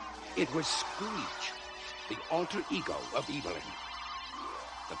 It was Screech, the alter ego of Evelyn.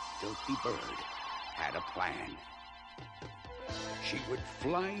 The filthy bird had a plan. She would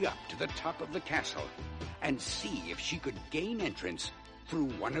fly up to the top of the castle and see if she could gain entrance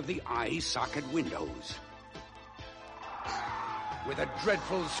through one of the eye socket windows. With a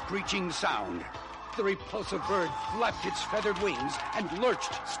dreadful screeching sound, the repulsive bird flapped its feathered wings and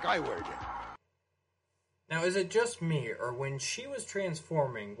lurched skyward. Now, is it just me, or when she was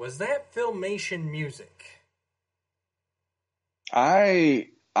transforming, was that Filmation music? I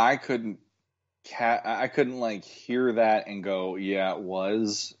couldn't like hear that and go, yeah, it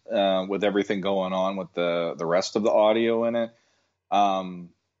was, with everything going on with the rest of the audio in it. And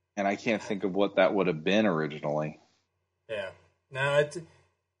I can't think of what that would have been originally. Yeah. No,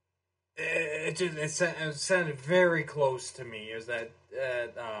 it sounded very close to me. Is that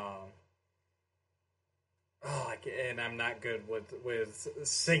and I'm not good with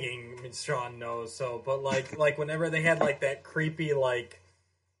singing. I mean, Sean knows. So, but like whenever they had like that creepy I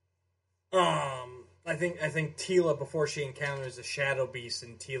think Teela, before she encounters the Shadow Beast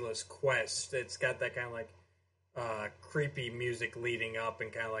in Teela's quest, it's got that kind of like creepy music leading up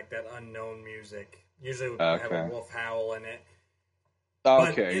and kind of like that unknown music. Usually it would have a wolf howl in it.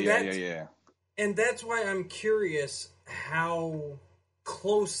 Okay, yeah. And that's why I'm curious how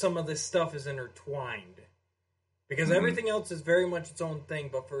close some of this stuff is intertwined. Because everything else is very much its own thing,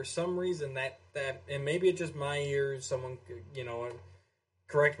 but for some reason that and maybe it's just my ears, someone,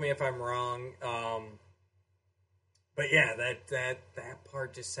 correct me if I'm wrong. But yeah, that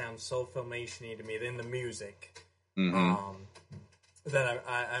part just sounds so Filmation-y to me. Then the music, that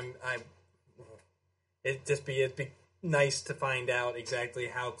it'd be nice to find out exactly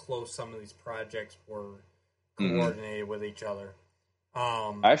how close some of these projects were coordinated with each other.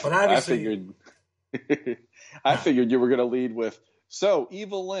 I figured you were going to lead with, so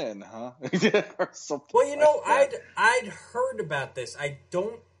Evelyn, huh? Or something. Well, I'd heard about this. I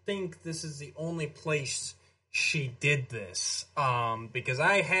don't think this is the only place she did this, because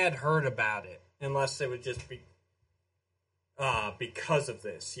I had heard about it, unless it would just be because of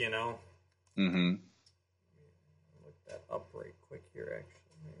this, Mm-hmm. Look that up right quick here, actually.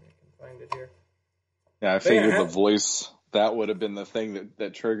 Maybe I can find it here. Yeah, I figured the voice, that would have been the thing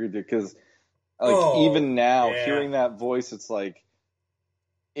that triggered you, because even now, hearing that voice, it's like,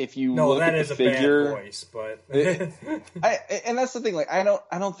 if you look at the figure, bad voice, but and that's the thing. Like, I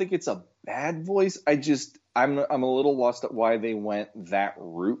don't think it's a bad voice. I'm a little lost at why they went that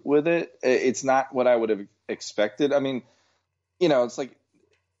route with it. It's not what I would have expected. I mean, it's like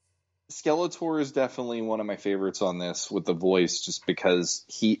Skeletor is definitely one of my favorites on this with the voice, just because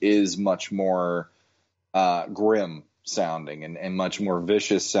he is much more grim sounding and much more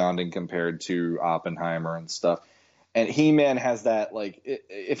vicious sounding compared to Oppenheimer and stuff. And He-Man has that, like,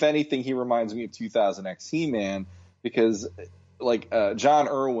 if anything, he reminds me of 2000X He-Man, because, like, John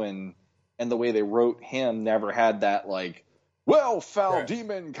Irwin and the way they wrote him never had that, like, well, foul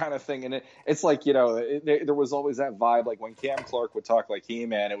demon kind of thing. And it's like, there was always that vibe. Like, when Cam Clark would talk like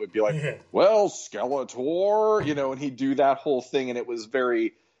He-Man, it would be like, well, Skeletor, and he'd do that whole thing. And it was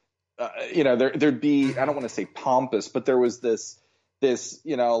very, there'd be, I don't want to say pompous, but there was this this,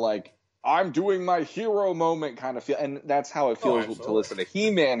 you know, like, I'm doing my hero moment kind of feel. And that's how it feels to listen to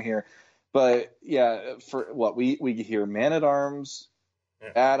He-Man here. But yeah, for what we hear Man-at-Arms,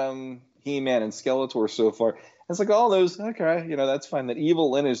 Adam, He-Man, and Skeletor so far. It's like all those, okay, you know, that's fine. That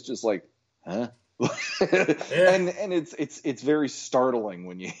Evil Lyn is just like, huh? And it's very startling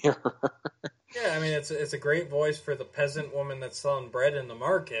when you hear her. Yeah, I mean, it's a great voice for the peasant woman that's selling bread in the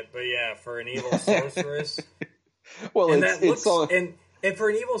market, but yeah, for an evil sorceress. Well, and and for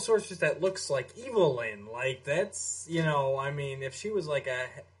an evil sorceress that looks like Evil Lyn, like, that's, you know, I mean, if she was like a,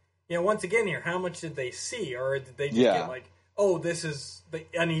 you know, once again here, how much did they see, or did they just get like, oh, this is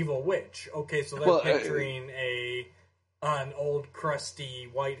an evil witch? Okay, so they're picturing an old, crusty,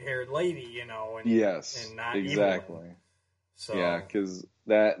 white-haired lady, you know, and not exactly. Evil Lyn. So yeah, because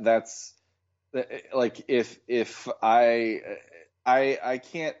that's like if I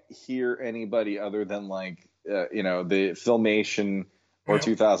can't hear anybody other than like you know, the Filmation or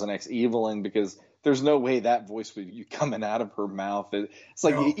 2000X Evil Lyn, because there's no way that voice would be coming out of her mouth. It's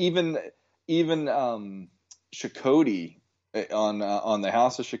like even Chakotay on the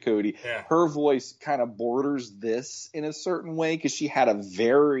House of Chakotay, her voice kind of borders this in a certain way because she had a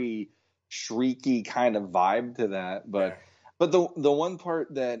very shrieky kind of vibe to that. But the one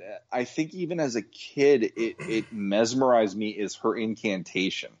part that I think even as a kid it mesmerized me is her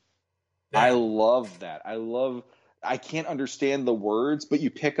incantation. I love that. I can't understand the words, but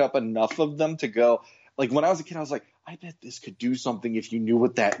you pick up enough of them to go, like, when I was a kid, I was like, I bet this could do something if you knew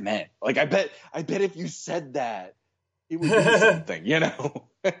what that meant. Like, I bet if you said that, it would do something, you know?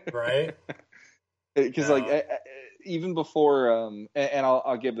 Right. Because like even before, and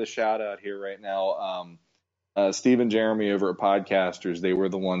I'll give the shout out here right now. Steve and Jeremy over at Podcasters, they were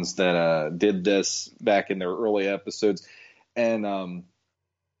the ones that did this back in their early episodes, and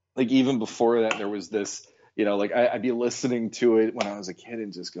like even before that, there was this, you know, like I'd be listening to it when I was a kid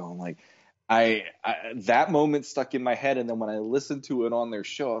and just going like, I that moment stuck in my head, and then when I listened to it on their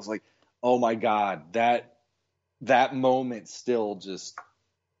show, I was like, oh my God, that moment still just,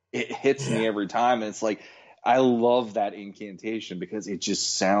 it hits me every time. And it's like, I love that incantation because it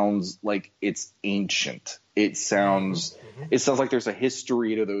just sounds like it's ancient. It sounds like there's a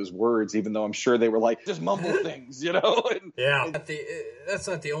history to those words, even though I'm sure they were like, just mumble things, you know? That's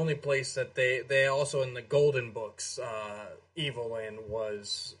not the only place that they also, in the Golden Books, Evil Lyn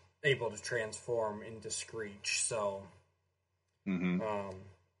was able to transform into Screech. So,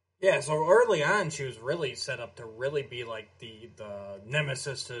 so early on, she was really set up to really be like the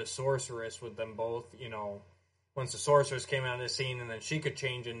nemesis to the sorceress with them both, you know. Once the sorceress came out of the scene, and then she could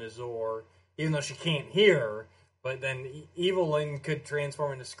change into Zor, even though she can't hear. But then Evil Lyn could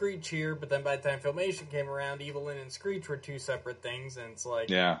transform into Screech here. But then by the time Filmation came around, Evil Lyn and Screech were two separate things, and it's like,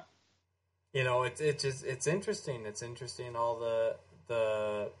 you know, it's interesting. It's interesting, all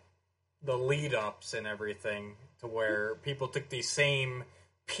the lead ups and everything, to where people took these same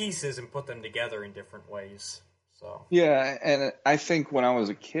pieces and put them together in different ways. So and I think when I was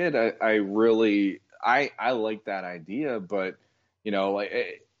a kid, I really like that idea, but you know,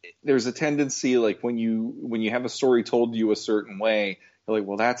 like there's a tendency, like when you have a story told to you a certain way, you're like,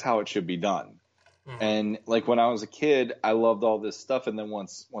 well, that's how it should be done. And like when I was a kid, I loved all this stuff, and then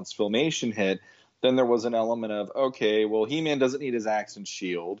once Filmation hit, then there was an element of, okay, well, He-Man doesn't need his axe and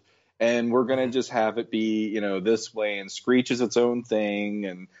shield, and we're gonna just have it be, you know, this way, and Screech is its own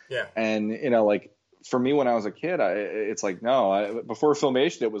thing, and you know, like for me when I was a kid, it's like, no, before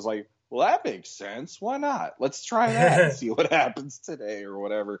Filmation, it was like, well, that makes sense. Why not? Let's try that and see what happens today or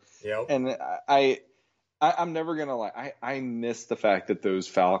whatever. And I'm never going to lie. I miss the fact that those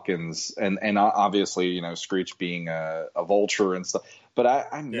Falcons, and obviously, you know, Screech being a vulture and stuff, but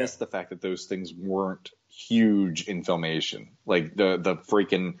I miss the fact that those things weren't huge in Filmation. Like the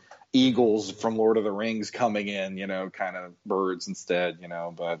freaking eagles from Lord of the Rings coming in, you know, kind of birds instead, you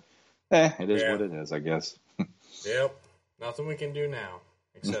know, but it is what it is, I guess. Nothing we can do now.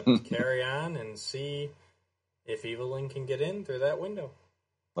 Except carry on and see if Evil Lyn can get in through that window.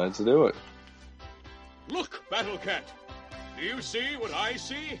 Let's do it. Look, Battle Cat! Do you see what I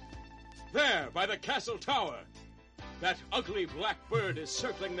see? There, by the castle tower. That ugly black bird is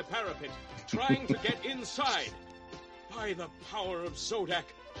circling the parapet, trying to get inside. By the power of Zodak,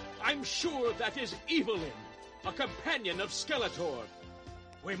 I'm sure that is Evil Lyn, a companion of Skeletor.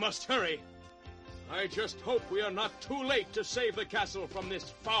 We must hurry. I just hope we are not too late to save the castle from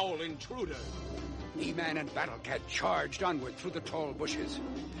this foul intruder. He-Man and Battle Cat charged onward through the tall bushes.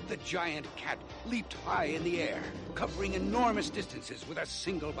 The giant cat leaped high in the air, covering enormous distances with a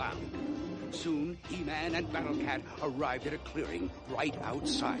single bound. Soon, He-Man and Battle Cat arrived at a clearing right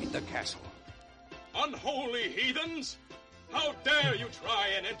outside the castle. Unholy heathens! How dare you try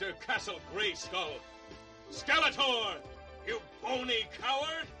and enter Castle Grayskull? Skeletor, you bony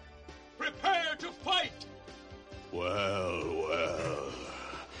coward! Prepare to fight! Well,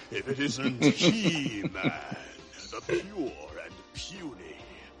 if it isn't He-Man, the pure and puny.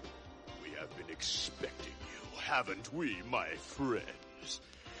 We have been expecting you, haven't we, my friends?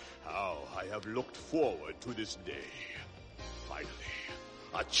 How I have looked forward to this day. Finally,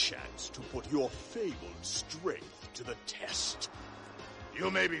 a chance to put your fabled strength to the test.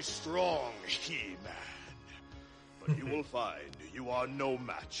 You may be strong, He-Man, but you will find you are no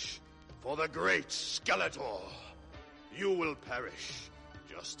match for the great Skeletor. You will perish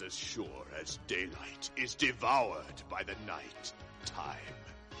just as sure as daylight is devoured by the night, time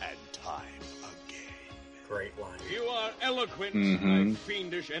and time again. Great line. You are eloquent, my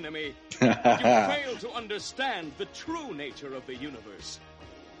fiendish enemy. You fail to understand the true nature of the universe.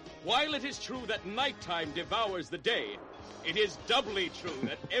 While it is true that nighttime devours the day, it is doubly true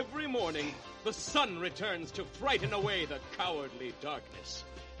that every morning the sun returns to frighten away the cowardly darkness.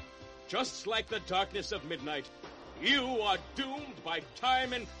 Just like the darkness of midnight, you are doomed by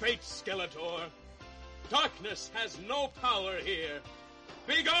time and fate, Skeletor. Darkness has no power here.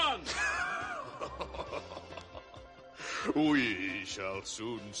 Be gone! We shall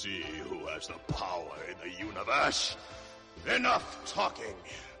soon see who has the power in the universe. Enough talking.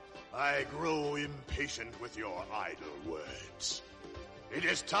 I grow impatient with your idle words. It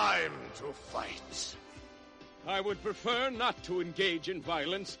is time to fight. I would prefer not to engage in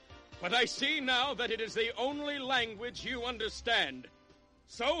violence, but I see now that it is the only language you understand.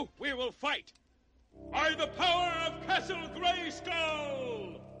 So, we will fight. By the power of Castle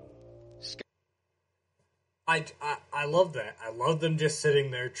Grayskull! I love that. I love them just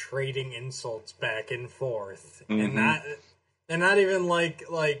sitting there trading insults back and forth. And not even like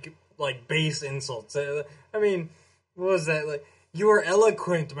base insults. I mean, what was that? Like, you are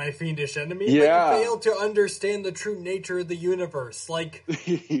eloquent, my fiendish enemy, but you fail to understand the true nature of the universe. Like, that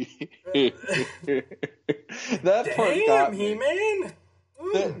part got me. He-Man.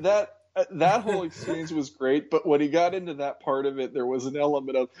 That whole experience was great, but when he got into that part of it, there was an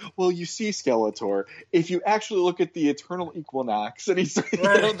element of, well, you see, Skeletor, if you actually look at the Eternal Equinox, and he's,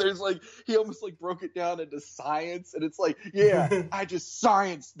 there's like, he almost like broke it down into science, and it's like, yeah, I just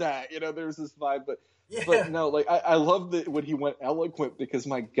scienced that, there's this vibe, but no, like, I love that when he went eloquent, because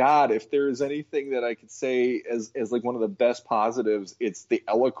my God, if there is anything that I could say as like one of the best positives, it's the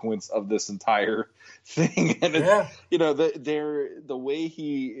eloquence of this entire thing. And it's, the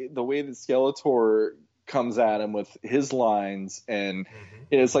way that Skeletor comes at him with his lines, and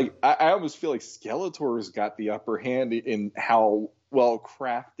it's like, I almost feel like Skeletor's got the upper hand in how well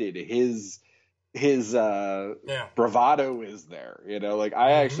crafted his bravado is there, like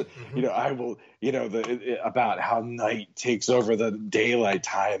I actually, I will, about how night takes over the daylight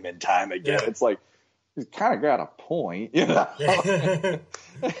time and time again. It's like, he's kind of got a point, He's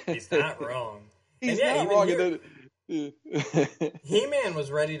not wrong. He's not wrong. He-Man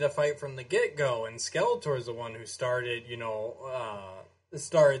was ready to fight from the get-go, and Skeletor's the one who started,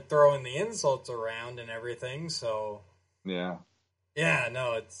 started throwing the insults around and everything, so. Yeah,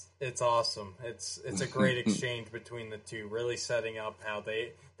 no, it's awesome. It's a great exchange between the two, really setting up how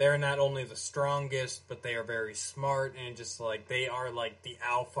they're not only the strongest, but they are very smart, and just like they are like the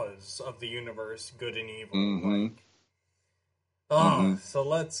alphas of the universe, good and evil. So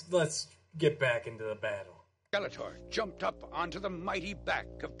let's get back into the battle. Skeletor jumped up onto the mighty back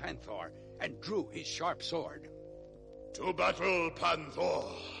of Panther and drew his sharp sword. To battle, Panther!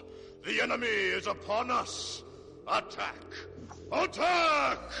 The enemy is upon us! Attack!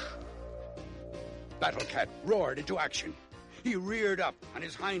 Attack! Battlecat roared into action. He reared up on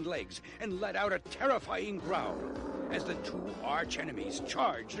his hind legs and let out a terrifying growl as the two arch-enemies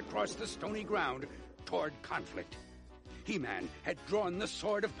charged across the stony ground toward conflict. He-Man had drawn the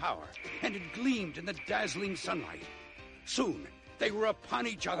Sword of Power, and it gleamed in the dazzling sunlight. Soon, they were upon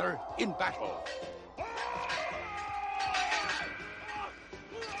each other in battle.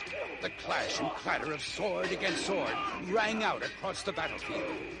 The clash and clatter of sword against sword rang out across the battlefield.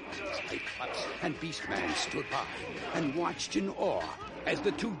 Cyclops and Beastman stood by and watched in awe as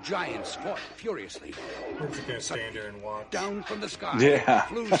the two giants fought furiously. We're just gonna stand there and watch. Down from the sky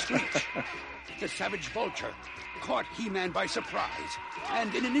flew Screech. The savage vulture caught He-Man by surprise,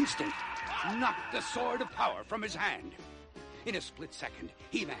 and in an instant, knocked the Sword of Power from his hand. In a split second,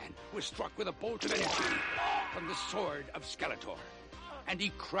 He-Man was struck with a bolt of energy from the sword of Skeletor, and he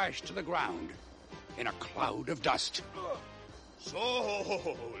crashed to the ground in a cloud of dust. So,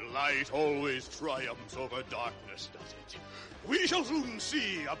 light always triumphs over darkness, does it? We shall soon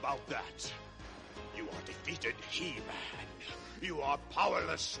see about that. You are defeated, He-Man. You are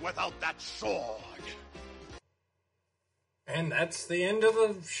powerless without that sword. And that's the end of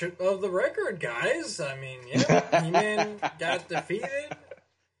the record, guys. I mean, yeah, He-Man got defeated.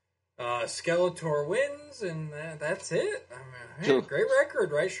 Skeletor wins, and that's it. I mean, great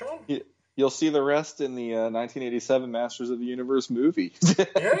record, right, Sean? You'll see the rest in the 1987 Masters of the Universe movie.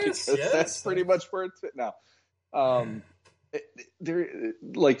 Yes. That's pretty much where it's at now. There,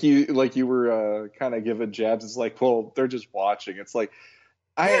 like you were kind of giving jabs. It's like, well, they're just watching. It's like,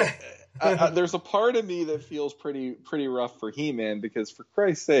 there's a part of me that feels pretty rough for He-Man, because for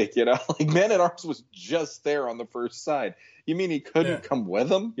Christ's sake, like Man-at-Arms was just there on the first side. You mean he couldn't come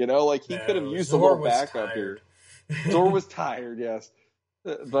with him? He could have used a little backup here. Zor was tired, yes.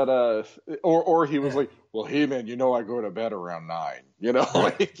 But or he was like, well, He-Man, I go to bed around 9.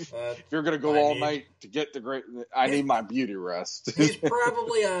 If you're gonna go all night to get the great, I need my beauty rest. He's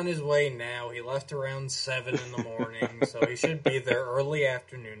probably on his way now. He left around 7 in the morning, so he should be there early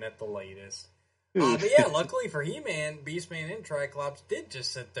afternoon at the latest. But yeah, luckily for He-Man, Beastman and Triclops did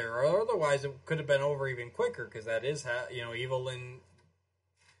just sit there. Otherwise, it could have been over even quicker, because that is how Evelyn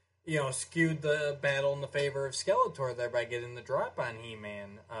skewed the battle in the favor of Skeletor there by getting the drop on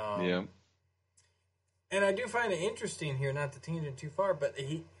He-Man. And I do find it interesting here, not to tangent too far, but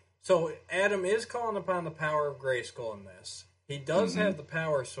so Adam is calling upon the power of Grayskull in this. He does have the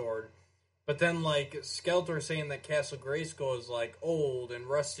power sword, but then Skeletor saying that Castle Grayskull is old and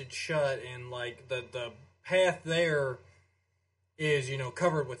rusted shut, and the path there is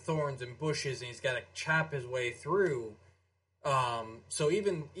covered with thorns and bushes, and he's got to chop his way through. So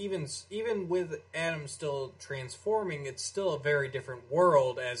even with Adam still transforming, it's still a very different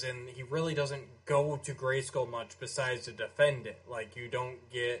world, as in he really doesn't go to Grayskull much besides to defend it. You don't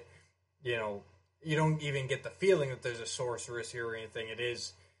get, you don't even get the feeling that there's a sorceress here or anything.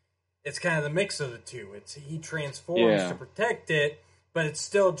 It's kind of the mix of the two. He transforms to protect it, but it's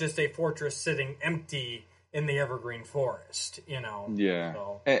still just a fortress sitting empty in the evergreen forest, Yeah.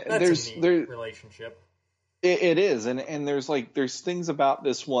 So that's a neat relationship. It is, and there's things about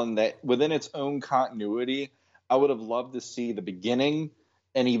this one that within its own continuity, I would have loved to see the beginning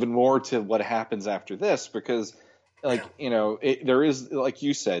and even more to what happens after this, because there is, like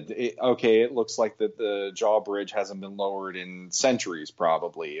you said, it looks like that the drawbridge hasn't been lowered in centuries.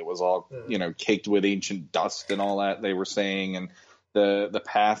 Probably it was all caked with ancient dust and all that they were saying, and the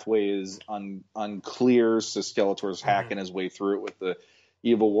pathway is unclear, so Skeletor's hacking his way through it with the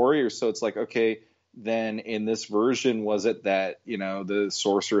evil warriors. So it's like, okay. Then in this version, was it that the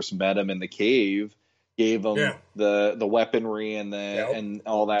sorceress met him in the cave, gave him the weaponry and and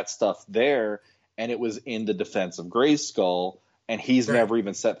all that stuff there, and it was in the defense of Grayskull, and he's never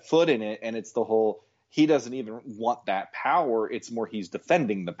even set foot in it, and it's the whole, he doesn't even want that power, it's more he's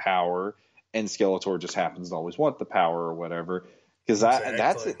defending the power, and Skeletor just happens to always want the power or whatever, because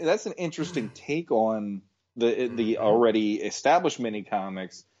that's an interesting take on the already established mini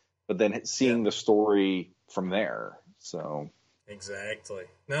comics. But then seeing the story from there, so exactly.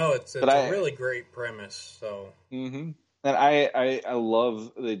 No, it's a really great premise. So, and I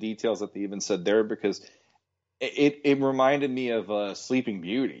love the details that they even said there, because it reminded me of Sleeping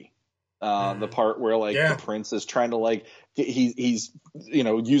Beauty, the part where the prince is trying to he's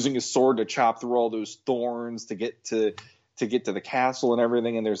using his sword to chop through all those thorns to get to the castle and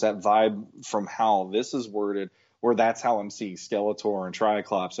everything, and there's that vibe from how this is worded, where that's how I'm seeing Skeletor and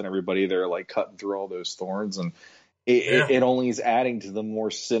Triclops and everybody there cutting through all those thorns, and it only is adding to the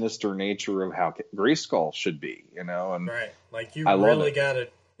more sinister nature of how Grayskull should be, and right, you really gotta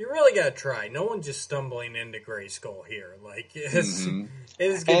try. No one's just stumbling into Grayskull here. It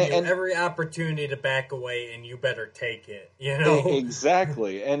is giving you every opportunity to back away, and you better take it.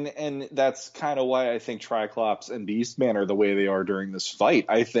 Exactly, and that's kind of why I think Triclops and Beastman are the way they are during this fight.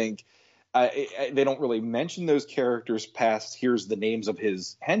 I think. They don't really mention those characters past here's the names of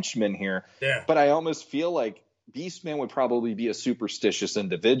his henchmen here. Yeah. But I almost feel like Beastman would probably be a superstitious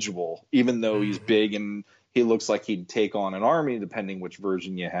individual, even though he's big and he looks like he'd take on an army, depending which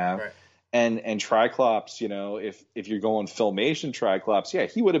version you have. Right. And Triclops, if you're going Filmation Triclops,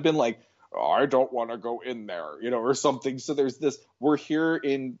 he would have been like, oh, I don't want to go in there, or something. So there's this, we're here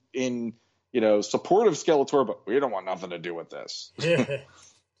in support of Skeletor, but we don't want nothing to do with this. Yeah.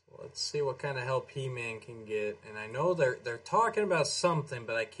 Let's see what kind of help He-Man can get. And I know they're talking about something,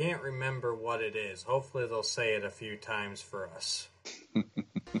 but I can't remember what it is. Hopefully they'll say it a few times for us.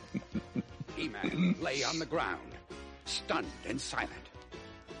 He-Man lay on the ground, stunned and silent.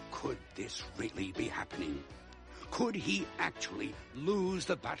 Could this really be happening? Could he actually lose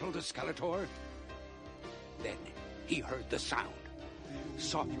the battle to Skeletor? Then he heard the sound.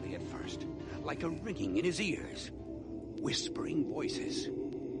 softly at first, like a ringing in his ears. Whispering voices.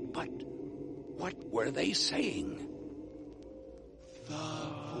 But what were they saying? The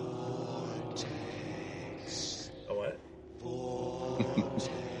vortex. A what?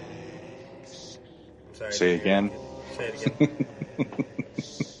 Vortex. I'm sorry. Say it again. Say it again.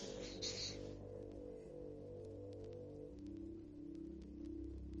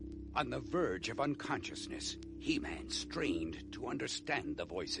 On the verge of unconsciousness, He-Man strained to understand the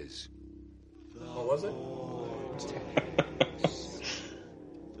voices. What was it?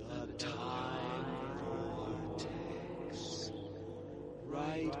 The time vortex.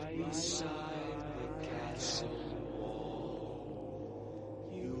 Right beside the castle wall.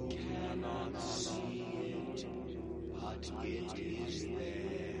 You cannot see it, but it is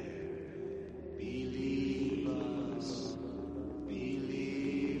there. Believe us.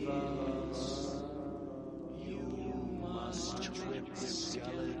 Believe us. You must trip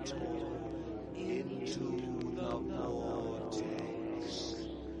Skeletor into the vortex.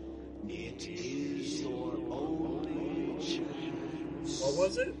 It is your only chance. What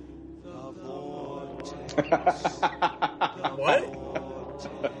was it? The vortex. What?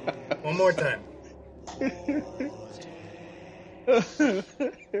 One more time.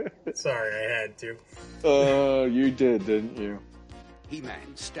 Sorry, I had to. You did, didn't you?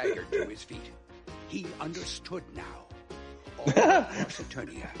 He-Man staggered to his feet. He understood now. All across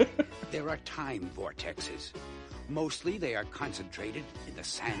Eternia, there are time vortexes. Mostly they are concentrated in the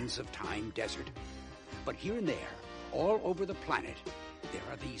sands of Time Desert. But here and there, all over the planet, there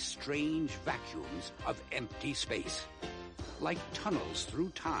are these strange vacuums of empty space. Like tunnels through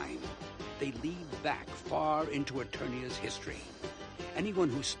time, they lead back far into Eternia's history. Anyone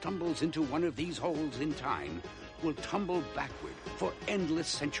who stumbles into one of these holes in time will tumble backward for endless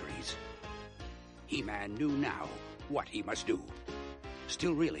centuries. He-Man knew now what he must do.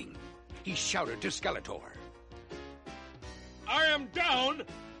 Still reeling, he shouted to Skeletor. I am down,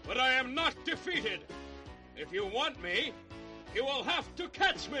 but I am not defeated. If you want me, you will have to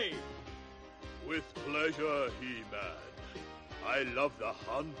catch me. With pleasure, He-Man. I love the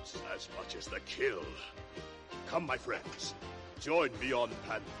hunt as much as the kill. Come, my friends, join me on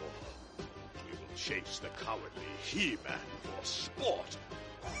Panthor. We will chase the cowardly He-Man for sport.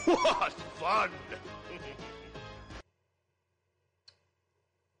 What fun!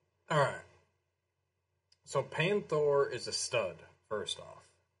 Alright. So Panthor is a stud, first off.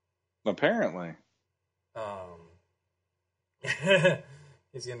 Apparently.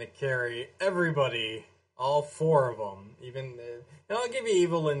 He's going to carry everybody, all four of them. Even, I'll give you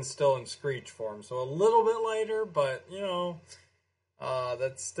Evelyn still in Screech form, so a little bit lighter, but,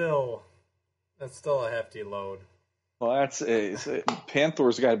 that's still a hefty load. Well,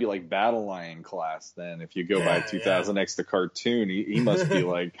 Panther's got to be like Battle Lion class then. If you go by 2000X, the cartoon, he must be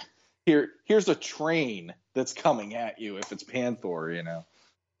like, here's a train that's coming at you if it's Panthor, And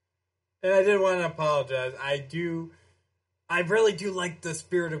I did want to apologize. I really do like the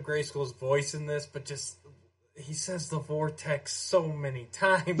Spirit of Grayskull's voice in this, but he says the vortex so many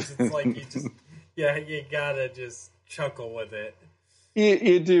times. It's like you gotta just chuckle with it.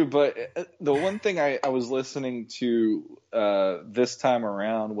 You do, but the one thing I was listening to this time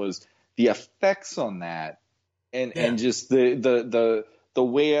around was the effects on that, and just the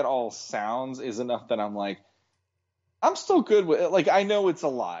way it all sounds is enough that I'm like, I'm still good with it. Like, I know it's a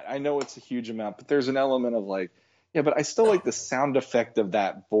lot, I know it's a huge amount, but there's an element of like, yeah, but I still like the sound effect of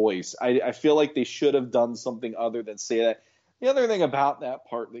that voice. I feel like they should have done something other than say that. The other thing about that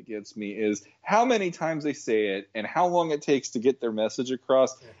part that gets me is how many times they say it and how long it takes to get their message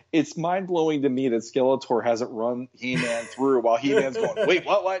across. Yeah. It's mind-blowing to me that Skeletor hasn't run He-Man through while He-Man's going, wait,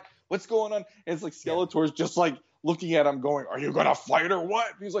 what? What's going on? And it's like Skeletor's just like looking at him going, are you going to fight or what?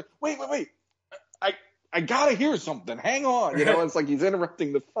 And he's like, wait. I got to hear something. Hang on. It's like he's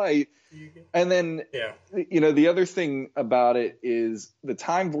interrupting the fight. And then, the other thing about it is the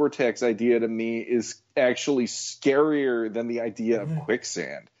time vortex idea to me is actually scarier than the idea of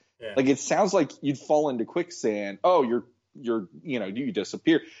quicksand. Yeah. Like, it sounds like you'd fall into quicksand. Oh, you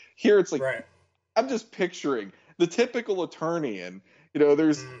disappear. Here it's like, I'm just picturing the typical Eternian.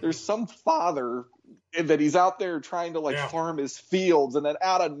 There's some father that he's out there trying to farm his fields, and then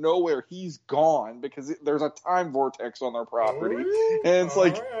out of nowhere he's gone because there's a time vortex on their property, and it's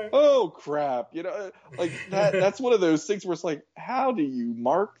like, oh crap, like that's one of those things where it's like, how do you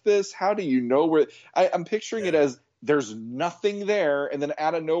mark this? How do you know where? I'm picturing it as there's nothing there, and then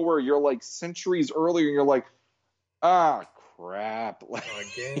out of nowhere you're like centuries earlier, and you're like, crap. Well,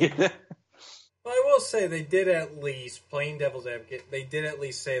 I will say they did at least, playing devil's advocate, they did at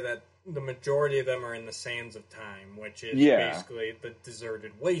least say that the majority of them are in the Sands of Time, which is basically the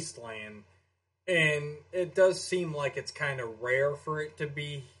deserted wasteland. And it does seem like it's kind of rare for it to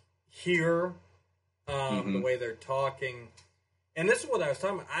be here, the way they're talking. And this is what I was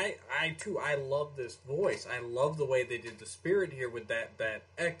talking about. I love this voice. I love the way they did the spirit here with that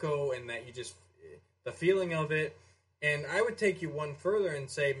echo and that the feeling of it. And I would take you one further and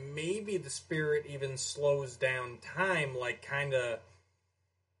say maybe the spirit even slows down time, like kind of,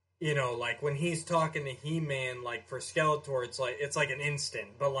 like when he's talking to He-Man, like for Skeletor, it's like an instant.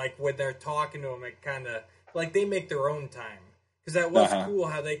 But like when they're talking to him, it kind of, like they make their own time. Because that was cool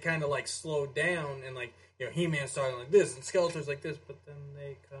how they kind of like slowed down and like, He-Man's talking like this and Skeletor's like this, but then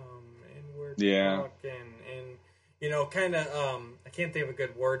they come and we're talking and, kind of, I can't think of a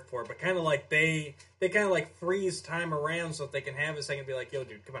good word for it, but kind of like they kind of like freeze time around so that they can have a second and be like, yo,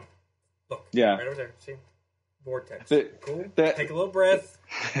 dude, come on. Look. Yeah. Right over there. See? Vortex. Cool. Take a little breath.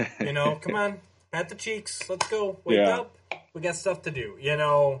 Come on. Pat the cheeks. Let's go. Wake up. We got stuff to do,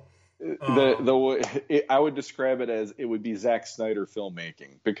 I would describe it as it would be Zack Snyder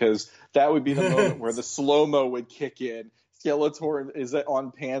filmmaking, because that would be the moment where the slow-mo would kick in. Skeletor is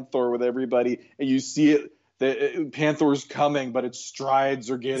on Panther with everybody, and you see it. Panther's coming, but its strides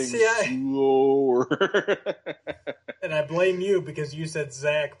are getting slower. And I blame you because you said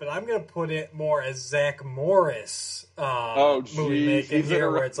Zach, but I'm going to put it more as Zach Morris movie making here,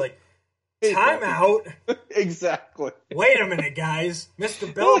 where it's like, time out. Exactly. Wait a minute, guys.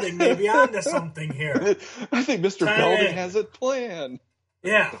 Mr. Belding may be onto something here. I think Mr. Belding has a plan.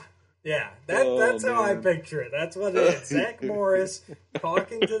 Yeah. That's how I picture it. That's what it is. Zach Morris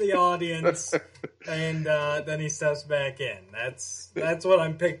talking to the audience, and then he steps back in. That's what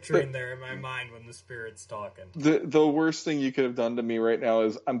I'm picturing there in my mind when the spirit's talking. The worst thing you could have done to me right now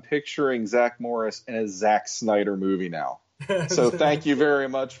is I'm picturing Zach Morris in a Zack Snyder movie now. So thank you very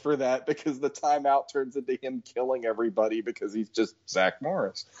much for that, because the timeout turns into him killing everybody because he's just Zach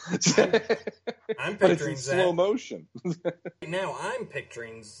Morris. I'm picturing slow motion. Now I'm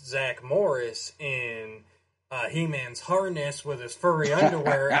picturing Zach Morris in He-Man's harness with his furry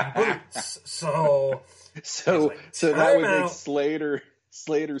underwear and boots. So that would make Slater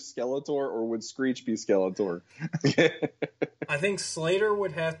Skeletor, or would Screech be Skeletor? I think Slater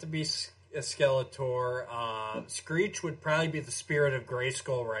would have to be a Skeletor. Screech would probably be the spirit of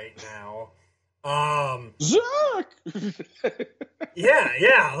Grayskull right now. Zack!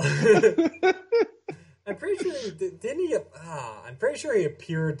 Yeah. I'm pretty sure I'm pretty sure he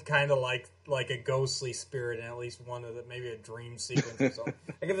appeared kind of like a ghostly spirit in at least one of maybe a dream sequence or something.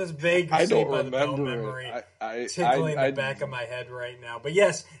 I get this vague Saved by the Bell memory tickling the back of my head right now. But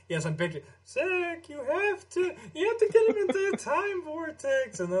yes, I'm picturing Zack. You have to get him into the time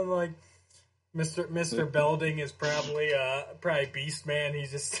vortex, and then like Mr. Belding is probably Beastman.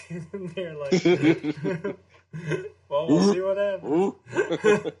 He's just standing there like, well, we'll see what happens.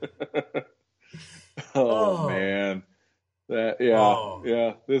 Oh man,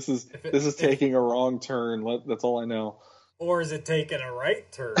 This is taking a wrong turn. That's all I know. Or is it taking a right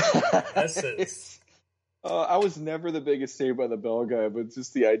turn? I was never the biggest Saved by the Bell guy, but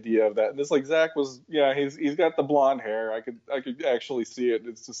just the idea of that, and it's like Zach was, he's got the blonde hair. I could actually see it.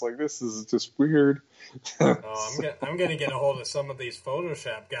 It's just like, this is just weird. I'm gonna get a hold of some of these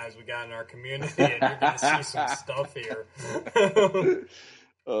Photoshop guys we got in our community, and you're gonna see some stuff here.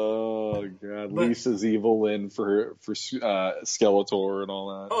 Oh god, Lisa's Evelyn for Skeletor and all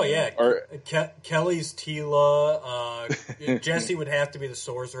that. Oh yeah, Kelly's Tila. Jesse would have to be the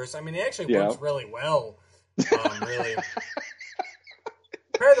sorceress. I mean, it actually works really well. Really.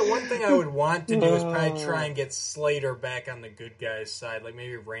 Probably the one thing I would want to do is probably try and get Slater back on the good guy's side, like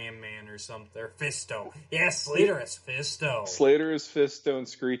maybe Ram Man or something, or Fisto. Yeah, Slater is Fisto. Slater is Fisto and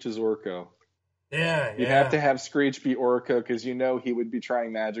Screech is Orko. Yeah. You'd have to have Screech be Orko, because he would be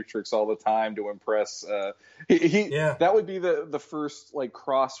trying magic tricks all the time to impress. That would be the first like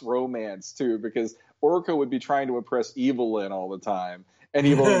cross romance too, because Orko would be trying to impress Evelyn all the time, and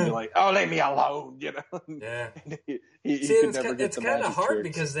Evelyn would be like, "Oh, leave me alone," Yeah. It's kind of hard tricks.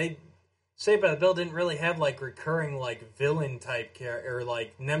 because they Saved by the Bell didn't really have like recurring like villain type or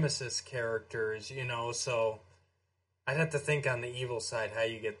like nemesis characters, so. I'd have to think on the evil side how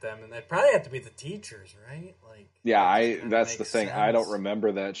you get them, and they'd probably have to be the teachers, right? That's the thing. Sense. I don't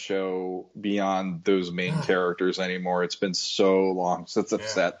remember that show beyond those main characters anymore. It's been so long since I've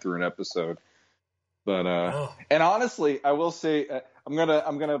sat through an episode. But and honestly, I will say I'm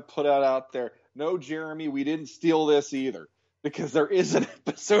gonna put it out there. No, Jeremy, we didn't steal this either, because there is an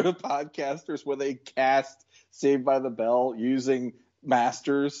episode of Podcasters where they cast Saved by the Bell using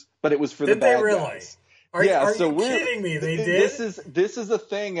Masters, but it was for the bad guys. Are you kidding me? They did? This is a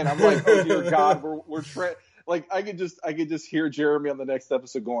thing, and I'm like, oh dear God, we're like I could just hear Jeremy on the next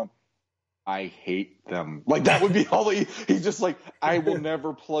episode going, I hate them. Like that would be all he's just like, I will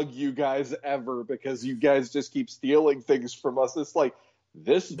never plug you guys ever because you guys just keep stealing things from us. It's like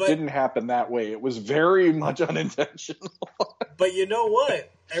this didn't happen that way. It was very much unintentional. But you know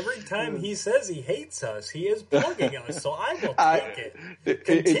what? Every time he says he hates us, he is plugging us. So I will take it.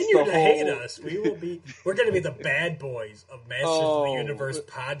 Continue to hate us. We're going to be the bad boys of Masters of the Universe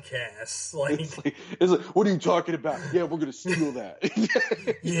podcasts. It's like, what are you talking about? Yeah, we're going to steal that.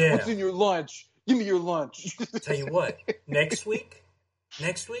 Yeah. What's in your lunch? Give me your lunch. Tell you what. Next week,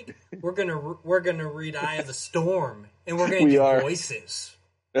 we're gonna read Eye of the Storm, and we're gonna do voices.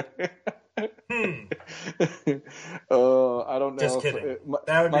 I don't know. Just kidding.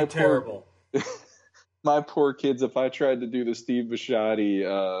 That would be terrible. My poor kids, if I tried to do the Steve Bisciotti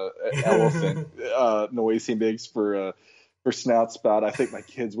elephant noise he makes for Snout Spout, I think my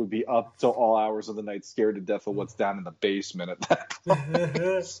kids would be up till all hours of the night scared to death of what's down in the basement at that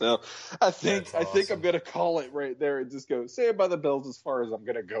point. So I think I'm going to call it right there and just go Saved by the Bells as far as I'm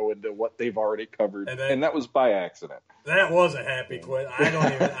going to go into what they've already covered. And that was by accident. That was a happy quit. I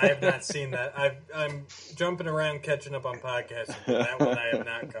have not seen that. I'm jumping around catching up on podcasts. That one I have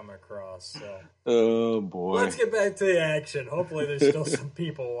not come across. So. Oh, boy. Let's get back to the action. Hopefully there's still some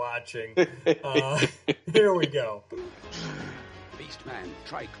people watching. Here we go. Beastman,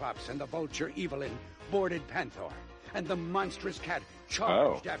 Triclops, and the vulture Evelyn boarded Panther, and the monstrous cat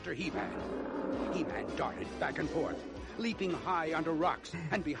charged after He-Man. He-Man darted back and forth, leaping high under rocks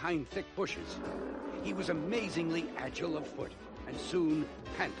and behind thick bushes. He was amazingly agile of foot, and soon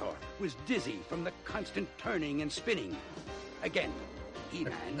Panther was dizzy from the constant turning and spinning. Again,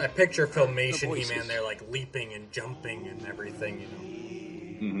 He-Man... I picture Filmation He-Man there, like, leaping and jumping and everything, you know.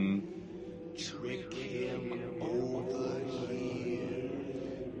 Mm-hmm. Trick him over here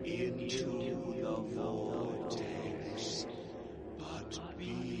into the vortex, but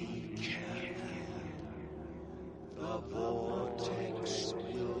be careful. The vortex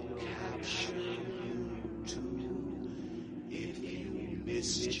will capture you too if you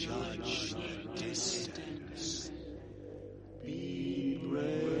misjudge the distance. Be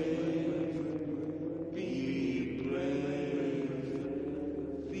brave. Be brave.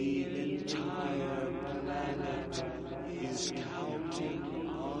 The entire planet is counting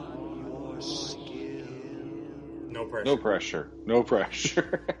on your skill. No pressure. No pressure. No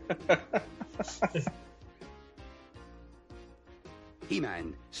pressure.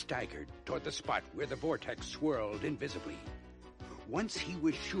 He-Man staggered toward the spot where the vortex swirled invisibly. Once he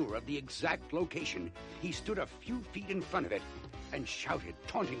was sure of the exact location, he stood a few feet in front of it and shouted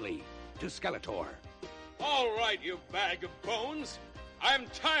tauntingly to Skeletor. All right, you bag of bones. I'm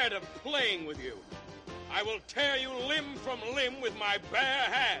tired of playing with you. I will tear you limb from limb with my bare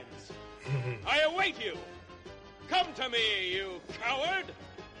hands. I await you. Come to me, you coward.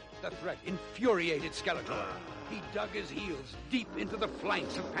 The threat infuriated Skeletor. He dug his heels deep into the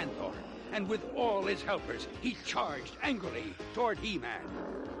flanks of Panther, and with all his helpers, he charged angrily toward He-Man.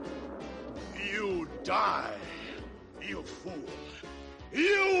 You die, you fool.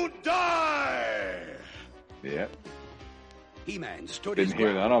 You die! Yeah. He-Man stood Didn't his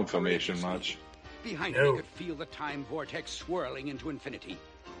hear ground that on Filmation much. Behind him, he could feel the time vortex swirling into infinity.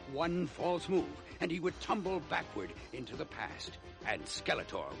 One false move, and he would tumble backward into the past, and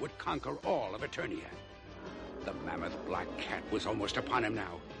Skeletor would conquer all of Eternia. The mammoth black cat was almost upon him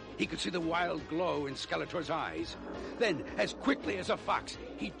now. He could see the wild glow in Skeletor's eyes. Then, as quickly as a fox,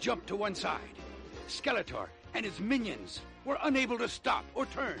 he jumped to one side. Skeletor and his minions were unable to stop or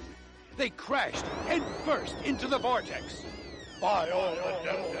turn. They crashed headfirst into the vortex. By all the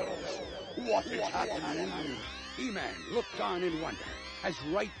devils, what is happening? He-Man looked on in wonder as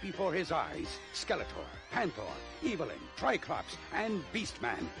right before his eyes, Skeletor, Panther, Evelyn, Triclops, and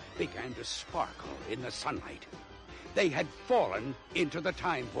Beastman began to sparkle in the sunlight. They had fallen into the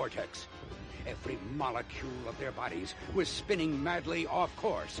time vortex. Every molecule of their bodies was spinning madly off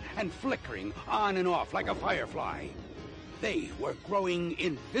course and flickering on and off like a firefly. They were growing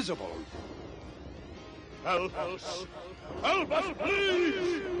invisible. Help us! Help us,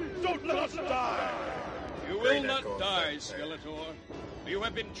 please! Don't let us die! You will not die, Skeletor. You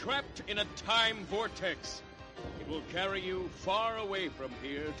have been trapped in a time vortex. It will carry you far away from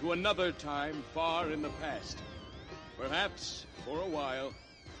here to another time far in the past. Perhaps, for a while,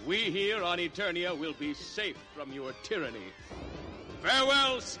 we here on Eternia will be safe from your tyranny.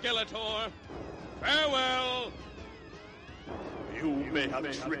 Farewell, Skeletor! Farewell! You may have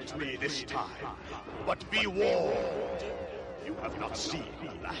tricked me this time, but be warned. You have not seen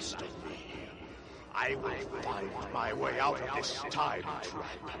the last of me. I will find my way out of this time trap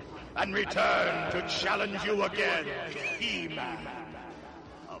and return to challenge you again, He-Man.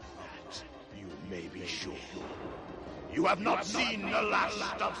 Of that, you may be sure. You have not seen the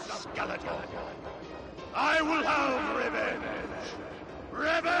last of Skeletor. I will have revenge!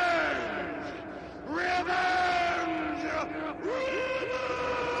 Revenge! Revenge!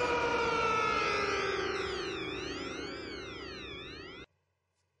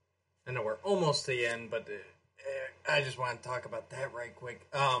 I know we're almost to the end, but I just want to talk about that right quick.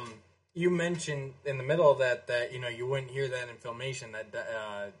 You mentioned in the middle of that you wouldn't hear that in Filmation, that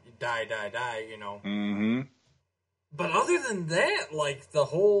die, Mm-hmm. But other than that, like, the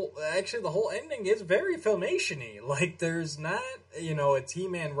whole ending is very Filmation-y. Like, there's not, it's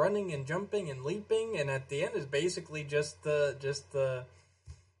He-Man running and jumping and leaping, and at the end is basically just the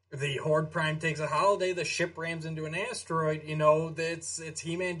Horde Prime takes a holiday, the ship rams into an asteroid, it's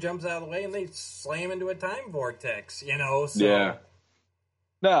He-Man jumps out of the way and they slam into a time vortex, so... Yeah.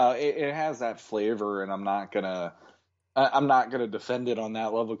 No, it has that flavor, and I'm not gonna defend it on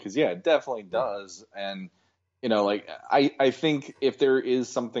that level, because, yeah, it definitely does, and... I think if there is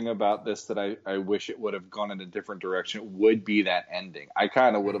something about this that I wish it would have gone in a different direction, it would be that ending. I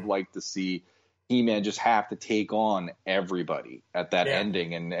kind of would have liked to see He-Man just have to take on everybody at that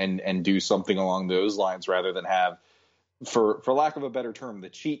ending and do something along those lines, rather than have, for lack of a better term, the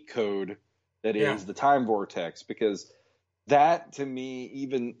cheat code that is the time vortex. Because that, to me,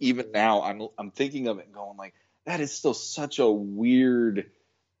 even now, I'm thinking of it and going like, that is still such a weird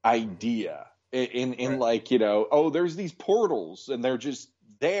idea. In like, there's these portals and they're just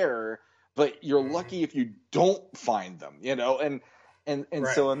there, but you're lucky if you don't find them, and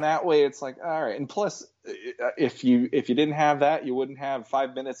so in that way it's like, all right. And plus, if you didn't have that, you wouldn't have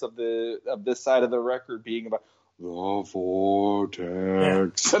 5 minutes of this side of the record being about the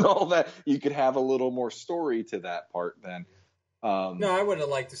vortex and all that. You could have a little more story to that part then. No, I would have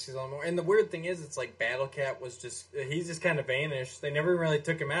liked to see a little more. And the weird thing is, it's like Battle Cat he's just kind of vanished. They never really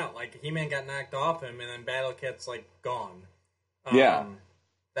took him out. Like, He-Man got knocked off him, and then Battle Cat's, like, gone.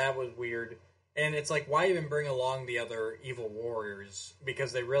 That was weird. And it's like, why even bring along the other evil warriors?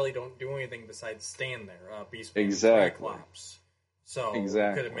 Because they really don't do anything besides stand there. Beast Man and Cyclops. So,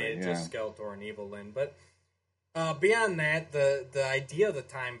 could have made it just Skeletor and Evil Lyn. But beyond that, the idea of the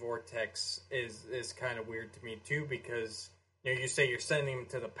time vortex is kind of weird to me, too, because... you say you're sending him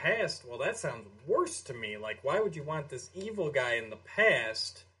to the past. Well, that sounds worse to me. Like, why would you want this evil guy in the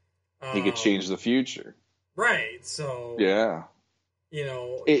past? He could change the future. Right, so... Yeah.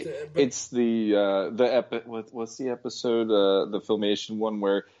 It's the what's the episode, the Filmation one,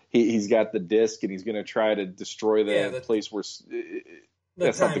 where he's got the disc and he's going to try to destroy the place where...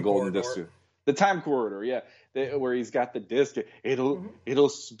 that's not the golden disc. The time corridor, yeah. Where he's got the disc, it'll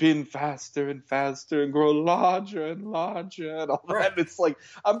spin faster and faster and grow larger and larger and all that. It's like,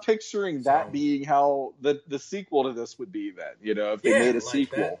 I'm picturing that being how the sequel to this would be then, if they made a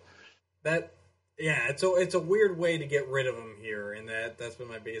sequel. It's a weird way to get rid of him here, and that's been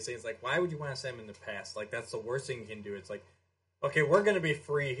my biggest thing. It's like, why would you want to send him in the past? Like, that's the worst thing you can do. It's like, okay, we're going to be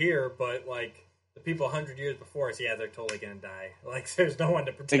free here, but, like, the people 100 years before us, they're totally going to die. Like, there's no one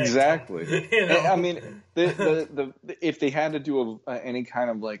to protect exactly. them. I mean, if they had to do any kind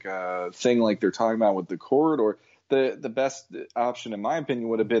of, like, a thing like they're talking about with the corridor, the best option, in my opinion,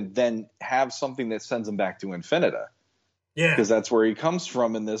 would have been then have something that sends him back to Infinita. Yeah. Because that's where he comes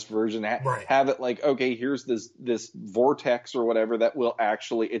from in this version. Have it like, okay, here's this vortex or whatever that will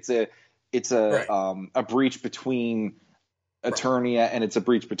actually, it's a breach between Eternia, and it's a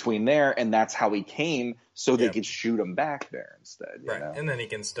breach between there, and that's how he came, so they could shoot him back there instead. You know? And then he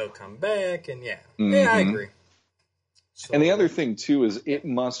can still come back, and I agree. So, and the other thing too is it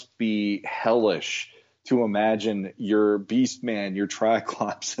must be hellish to imagine your Beastman, your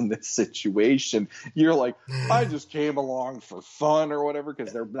Triclops in this situation. You're like, I just came along for fun or whatever,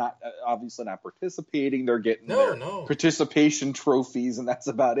 because they're not obviously not participating. They're getting their participation trophies, and that's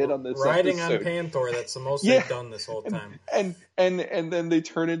about it on this riding episode. On Panther. That's the most they've done this whole time. And then they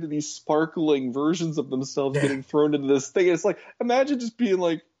turn into these sparkling versions of themselves getting thrown into this thing. It's like, imagine just being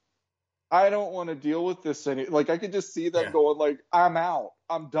like, I don't want to deal with this anymore. Like, I could just see them going like, I'm out.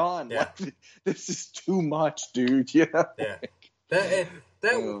 I'm done. Yeah. Like, this is too much, dude. Yeah.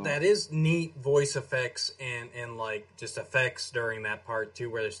 That is neat voice effects and like just effects during that part too,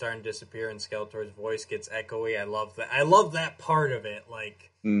 where they're starting to disappear and Skeletor's voice gets echoey. I love that. I love that part of it,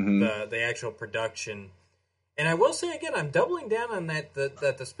 like the actual production. And I will say again, I'm doubling down on that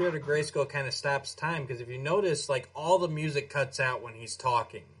the Spirit of Grayskull kind of stops time, because if you notice, like, all the music cuts out when he's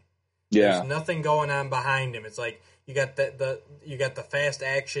talking. Yeah. There's nothing going on behind him. It's like you got the fast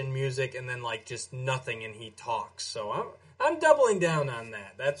action music, and then like just nothing, and he talks. So I'm doubling down on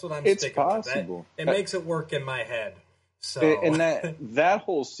that. That's what I'm sticking with. It makes it work in my head. So and that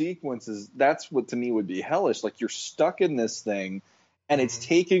whole sequence that's what to me would be hellish. Like, you're stuck in this thing, and it's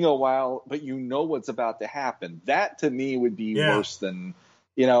taking a while, but you know what's about to happen. That to me would be worse than,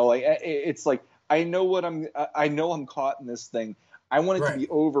 like, it's like I know I'm caught in this thing. I want it to be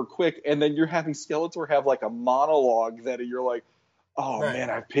over quick, and then you're having Skeletor have like a monologue that you're like, oh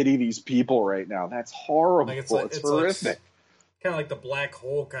man, I pity these people right now. That's horrible. It's horrific. Kind of like the black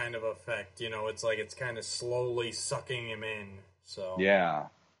hole kind of effect, it's like it's kind of slowly sucking him in. So yeah.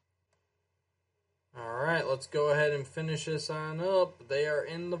 All right, let's go ahead and finish this on up. They are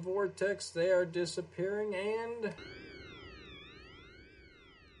in the vortex. They are disappearing, and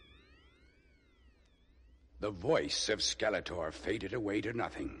the voice of Skeletor faded away to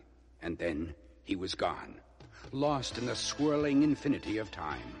nothing, and then he was gone, lost in the swirling infinity of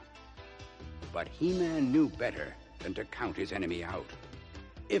time. But He-Man knew better than to count his enemy out.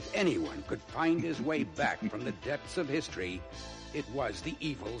 If anyone could find his way back from the depths of history, it was the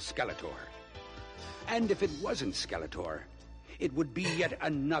evil Skeletor. And if it wasn't Skeletor, it would be yet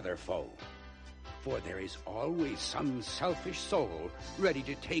another foe. For there is always some selfish soul ready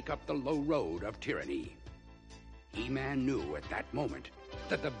to take up the low road of tyranny. He-Man knew at that moment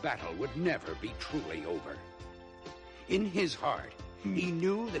that the battle would never be truly over. In his heart, he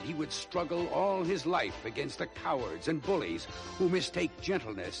knew that he would struggle all his life against the cowards and bullies who mistake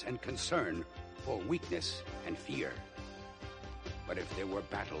gentleness and concern for weakness and fear. But if there were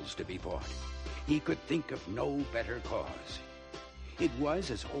battles to be fought, he could think of no better cause. It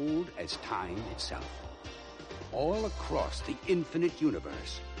was as old as time itself. All across the infinite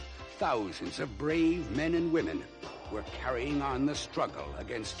universe, thousands of brave men and women were carrying on the struggle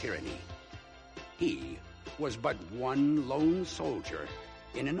against tyranny. He was but one lone soldier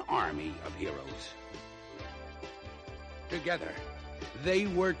in an army of heroes. Together, they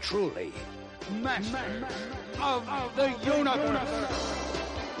were truly masters of the universe.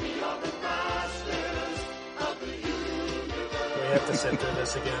 We are the masters of the universe. We have to sit through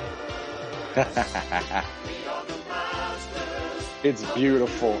this again. We are the masters. It's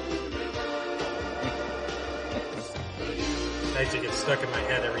beautiful. Nice to get stuck in my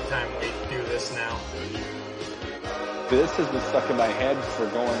head every time we do this now. This has been stuck in my head for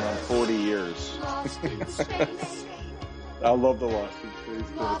going on 40 years. I love the Lost in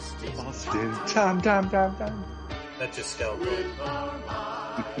Space. Lost in time. That just Skeletor.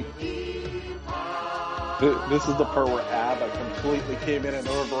 This is the part where ABBA completely came in and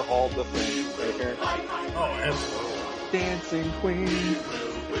overhauled the thing right here. Oh, absolutely. Dancing Queen.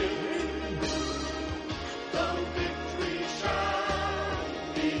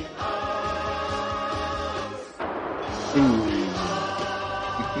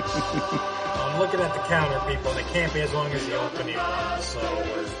 I'm looking at the counter, people, and it can't be as long as the opening one, so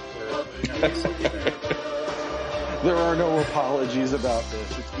we're at least there. There are no apologies about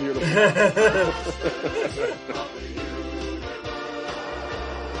this. It's beautiful.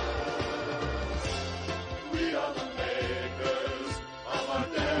 We are the makers of our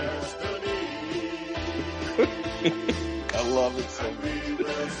destiny. I love it so much.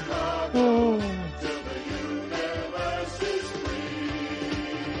 Till the universe is free.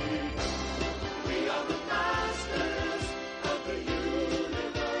 We are the masters of the universe.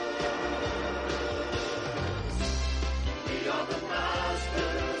 We are the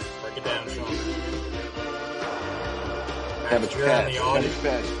masters. Break it down, Sean. If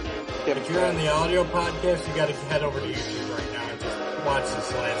you're on the audio podcast, you got to head over to YouTube right now and just watch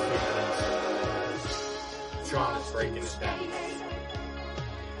this last few minutes. Sean is breaking it down.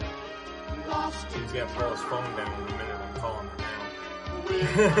 He's got to throw his phone down in a minute. I'm calling him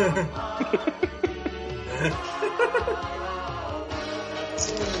now.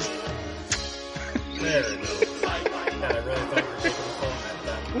 There it is. God, I really thought you were taking the phone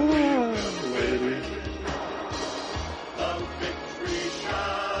that time. Lady. The victory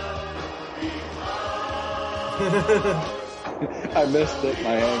shall be ours. I missed it,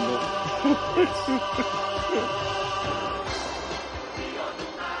 my angle. We are the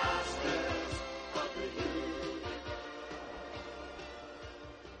masters of the universe.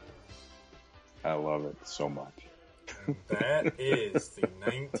 I love it so much. That is the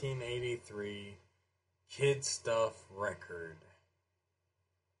 1983 Kid Stuff record.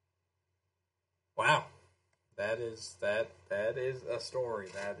 Wow. That is a story.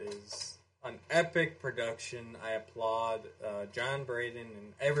 That is an epic production. I applaud John Braden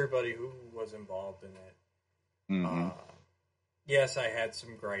and everybody who was involved in it. Mm-hmm. Yes, I had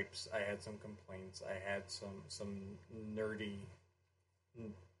some gripes. I had some complaints. I had some nerdy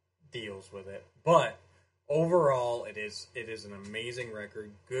deals with it, but overall, it is an amazing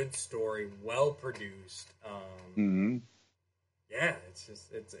record. Good story, well produced. Yeah,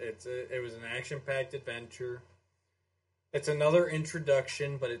 it was an action-packed adventure. It's another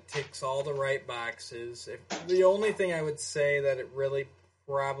introduction, but it ticks all the right boxes. The only thing I would say that it really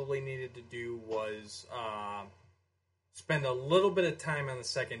probably needed to do was spend a little bit of time on the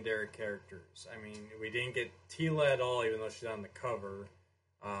secondary characters. I mean, we didn't get Teela at all, even though she's on the cover.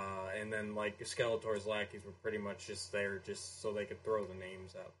 And then, like, Skeletor's lackeys were pretty much just there just so they could throw the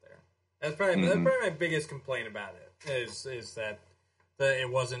names out there. That's probably my biggest complaint about it, is that it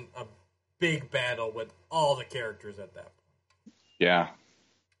wasn't a big battle with all the characters at that point. Yeah,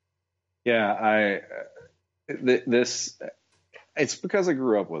 it's because I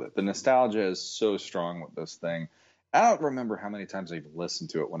grew up with it. The nostalgia is so strong with this thing. I don't remember how many times I've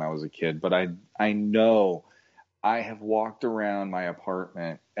listened to it when I was a kid, but I know I have walked around my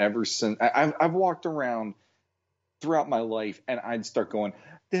apartment ever since. I've walked around throughout my life, and I'd start going,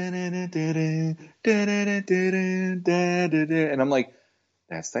 and I'm like,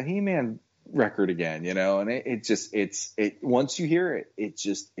 that's the He-Man record again, you know. And it once you hear it,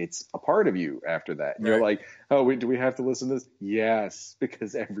 it's a part of you after that. And you're like, oh, do we have to listen to this? Yes,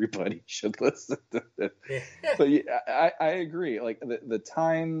 because everybody should listen to it. But yeah, I agree. Like the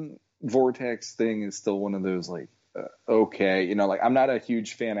time vortex thing is still one of those, like, okay, you know, like, I'm not a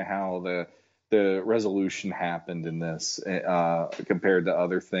huge fan of how the resolution happened in this compared to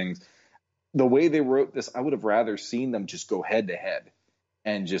other things. The way they wrote this, I would have rather seen them just go head to head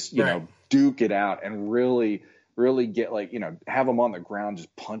and just, you know, duke it out and really, really get, like, you know, have them on the ground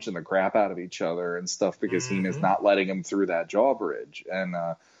just punching the crap out of each other and stuff, because He-Man's not letting them through that drawbridge. And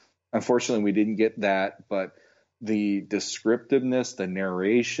unfortunately, we didn't get that. But the descriptiveness, the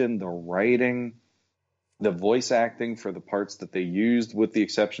narration, the writing, the voice acting for the parts that they used, with the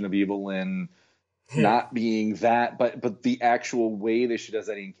exception of Evelyn not being that, but the actual way that she does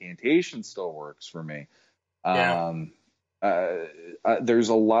that incantation still works for me. There's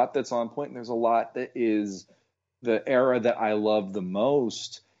a lot that's on point, and there's a lot that is the era that I love the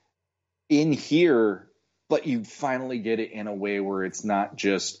most in here, but you finally get it in a way where it's not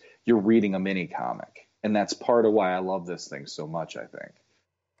just you're reading a mini comic. And that's part of why I love this thing so much, I think.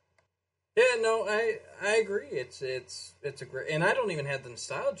 Yeah, no, I agree. It's a great, and I don't even have the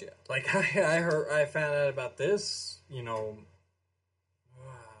nostalgia. Like, I found out about this, you know,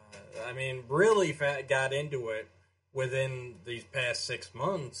 I mean, really got into it within these past 6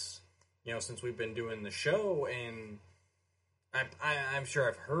 months, you know, since we've been doing the show, and I'm sure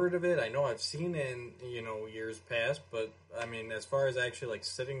I've heard of it. I know I've seen it in, you know, years past, but I mean, as far as actually, like,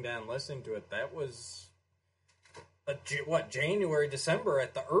 sitting down listening to it, that was January, December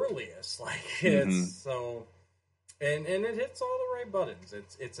at the earliest. Like, it's so, and it hits all the right buttons.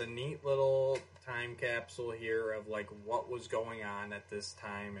 It's a neat little time capsule here of, like, what was going on at this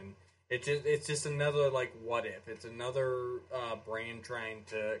time, and it's just another, like, what if. It's another brand trying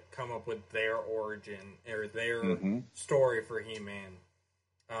to come up with their origin or their story for He-Man,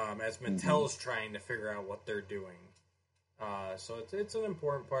 as Mattel's trying to figure out what they're doing. So it's an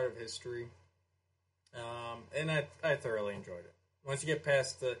important part of history. And I thoroughly enjoyed it. Once you get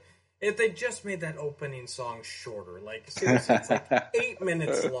past if they just made that opening song shorter, like, seriously, it's like 8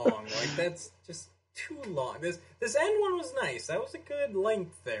 minutes long. Like, that's just too long. This end one was nice. That was a good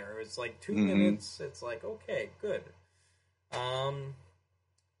length there. It's like 2 minutes. It's like, okay, good. You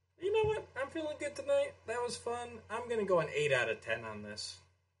know what? I'm feeling good tonight. That was fun. I'm gonna go an 8 out of 10 on this.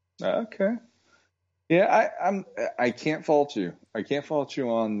 Okay. Yeah, I can't fault you. I can't fault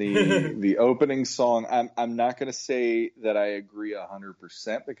you on the opening song. I'm not going to say that I agree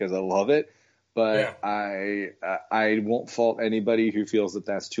 100% because I love it, but I won't fault anybody who feels that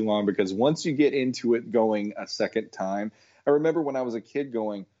that's too long, because once you get into it going a second time, I remember when I was a kid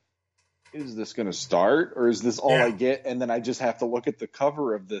going, is this going to start, or is this all I get? And then I just have to look at the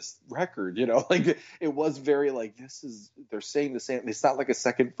cover of this record, you know, like, it was very like, they're saying the same. It's not like a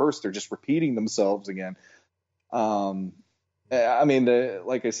second verse. They're just repeating themselves again. I mean,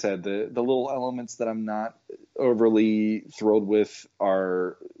 like I said, the little elements that I'm not overly thrilled with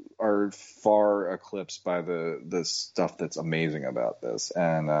are far eclipsed by the stuff that's amazing about this.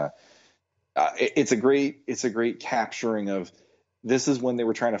 And it's a great capturing of, this is when they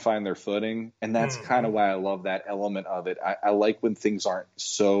were trying to find their footing, and that's kind of why I love that element of it. I like when things aren't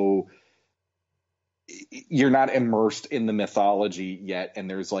so, you're not immersed in the mythology yet, and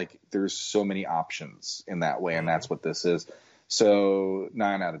there's so many options in that way, and that's what this is. So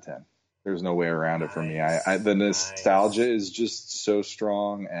 9 out of 10. There's no way around it for me. The nostalgia is just so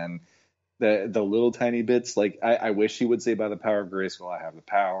strong, and the little tiny bits, like I wish he would say, by the power of Grayskull, I have the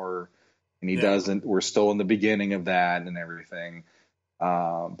power, and he doesn't. We're still in the beginning of that and everything.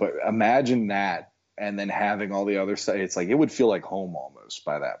 But imagine that, and then having all the other stuff. It's like it would feel like home almost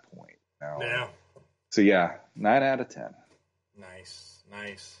by that point. You know? Yeah. So yeah, 9 out of 10. Nice.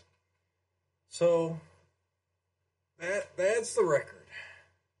 So that's the record.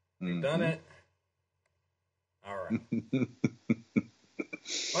 We've done it. All right.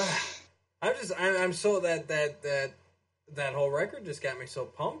 I'm so that whole record just got me so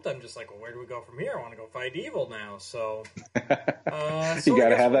pumped. I'm just like, well, where do we go from here? I want to go fight evil now. So, you got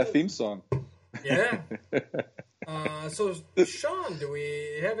to have that theme song. Yeah. So Sean, do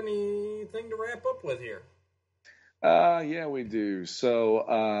we have anything to wrap up with here? Yeah, we do.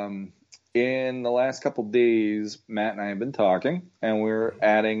 So, in the last couple days, Matt and I have been talking, and we're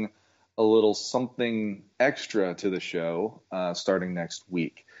adding a little something extra to the show, starting next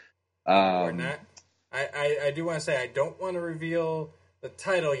week. I do want to say I don't want to reveal the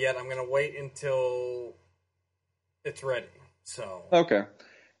title yet. I'm going to wait until it's ready. So okay,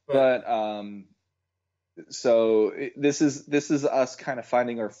 but so this is us kind of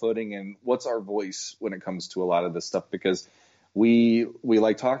finding our footing and what's our voice when it comes to a lot of this stuff, because we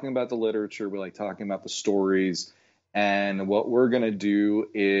like talking about the literature, we like talking about the stories, and what we're going to do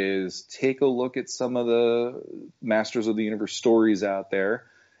is take a look at some of the Masters of the Universe stories out there,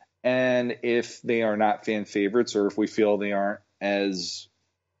 and if they are not fan favorites, or if we feel they aren't as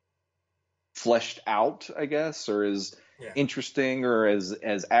fleshed out, I guess, or as interesting or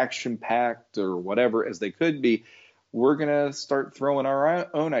as action packed or whatever as they could be, we're gonna start throwing our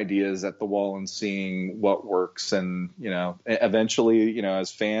own ideas at the wall and seeing what works. And eventually,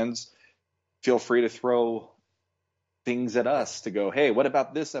 as fans, feel free to throw things at us to go, hey, what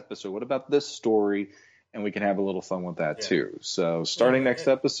about this episode? What about this story? And we can have a little fun with that too. So starting next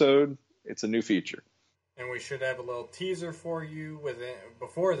episode, it's a new feature. And we should have a little teaser for you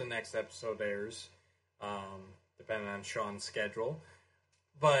before the next episode airs, depending on Sean's schedule.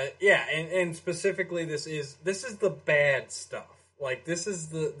 But yeah, and specifically, this is the bad stuff. Like this is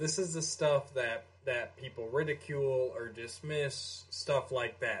the stuff that people ridicule or dismiss, stuff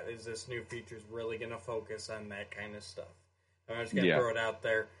like that. Is this new feature is really going to focus on that kind of stuff? I'm just going to throw it out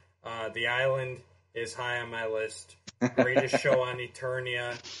there. The Island is high on my list. Greatest show on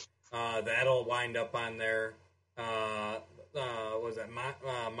Eternia. That'll wind up on there. Was that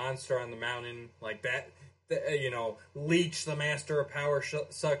Monster on the Mountain? Like that. Leech, the master of power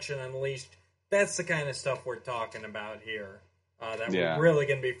suction, unleashed. That's the kind of stuff we're talking about here. That we're really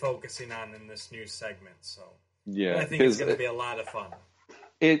going to be focusing on in this new segment. So I think it's going to be a lot of fun.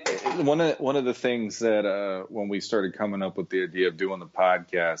 One of the things that when we started coming up with the idea of doing the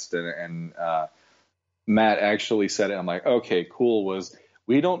podcast, and Matt actually said it, I'm like, okay, cool, was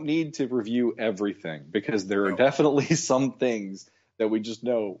we don't need to review everything, because there are definitely some things that we just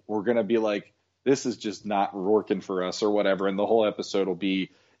know we're going to be like, this is just not working for us or whatever, and the whole episode will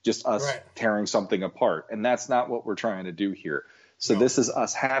be just us tearing something apart. And that's not what we're trying to do here. So this is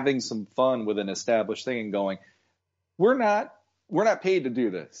us having some fun with an established thing and going, we're not paid to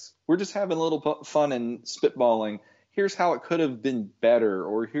do this. We're just having a little fun and spitballing. Here's how it could have been better,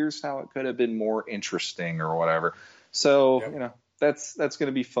 or here's how it could have been more interesting or whatever. So, that's going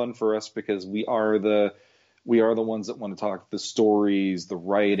to be fun for us, because we are the ones that want to talk the stories, the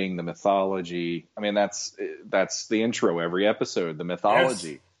writing, the mythology. I mean, that's the intro every episode, the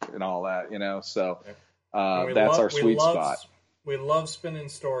mythology and all that, So that's our sweet spot. We love spinning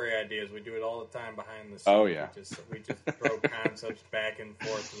story ideas. We do it all the time behind the scenes. Oh yeah, we just throw concepts back and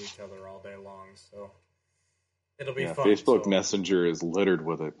forth to each other all day long. So it'll be fun. Facebook Messenger is littered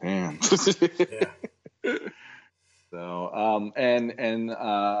with it, man. So, and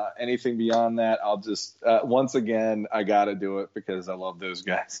anything beyond that, I'll just, once again, I got to do it because I love those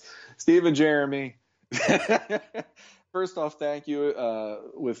guys. Steve and Jeremy, first off, thank you,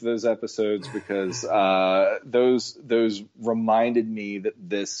 with those episodes, because, those reminded me that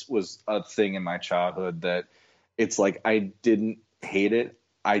this was a thing in my childhood, that it's like, I didn't hate it.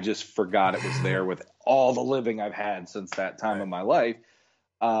 I just forgot it was there with all the living I've had since that time of my life.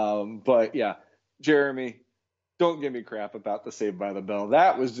 But yeah, Jeremy, don't give me crap about the Saved by the Bell.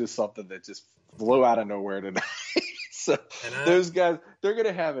 That was just something that just flew out of nowhere tonight. So those guys, they're going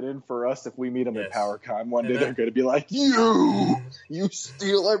to have it in for us if we meet them at PowerCon. One day they're going to be like, you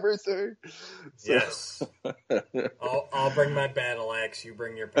steal everything. So. Yes. I'll bring my battle axe. You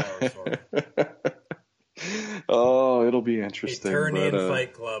bring your power sword. Oh, it'll be interesting. Eternian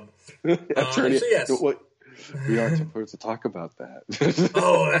Fight Club. So yes. We aren't supposed to talk about that.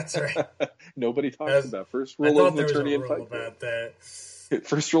 Oh, that's right. Nobody talks about first rule of attorney and fight about club. That.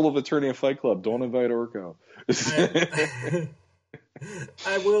 First rule of attorney and fight club: don't invite Orko.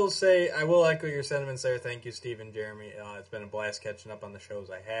 I will echo your sentiments there. Thank you, Steve and Jeremy. It's been a blast catching up on the shows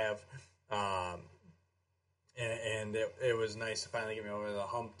I have. And it was nice to finally get me over the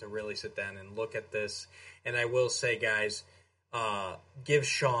hump to really sit down and look at this. And I will say, guys, give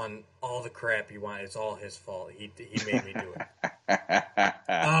Sean all the crap you want. It's all his fault. He made me do it.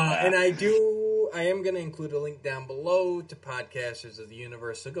 And I am going to include a link down below to Podcasters of the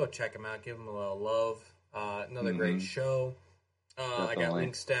Universe. So go check them out. Give them a little love. Another great show. I got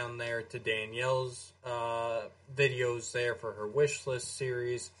links down there to Danielle's videos there for her wish list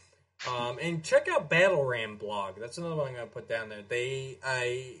series. And check out Battle Ram blog. That's another one I'm going to put down there.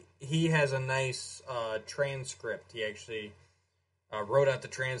 He has a nice transcript. He actually wrote out the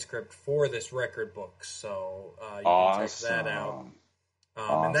transcript for this record book, so you can check that out.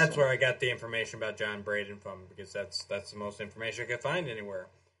 And that's where I got the information about John Braden from, because that's the most information I could find anywhere.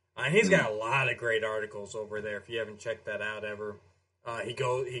 And he's got a lot of great articles over there. If you haven't checked that out ever, he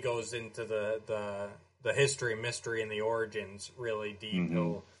goes into the history, mystery, and the origins really deep.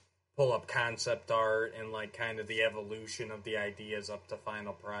 He'll pull up concept art and like kind of the evolution of the ideas up to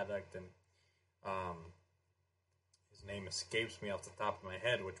final product. And his name escapes me off the top of my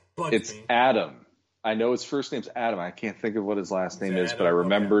head, which bugs me. It's Adam. I know his first name's Adam. I can't think of what his last name is, but I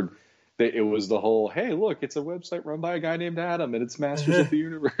remembered that it was the whole, hey, look, it's a website run by a guy named Adam, and it's Masters of the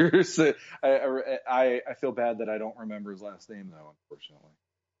Universe. I feel bad that I don't remember his last name, though, unfortunately.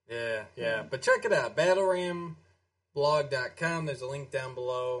 Yeah. But check it out, battleramblog.com. There's a link down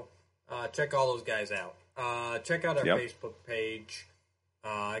below. Check all those guys out. Check out our Facebook page.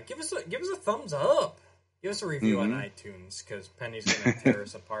 Give us a thumbs up. Give us a review on iTunes, because Penny's going to tear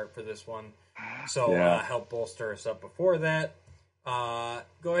us apart for this one. So help bolster us up before that.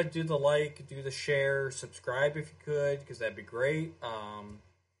 Go ahead, do the like, do the share, subscribe if you could, because that'd be great.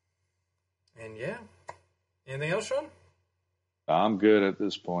 And yeah. Anything else, Sean? I'm good at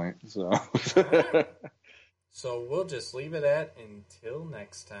this point. So, So we'll just leave it at until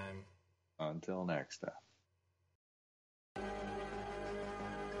next time. Until next time.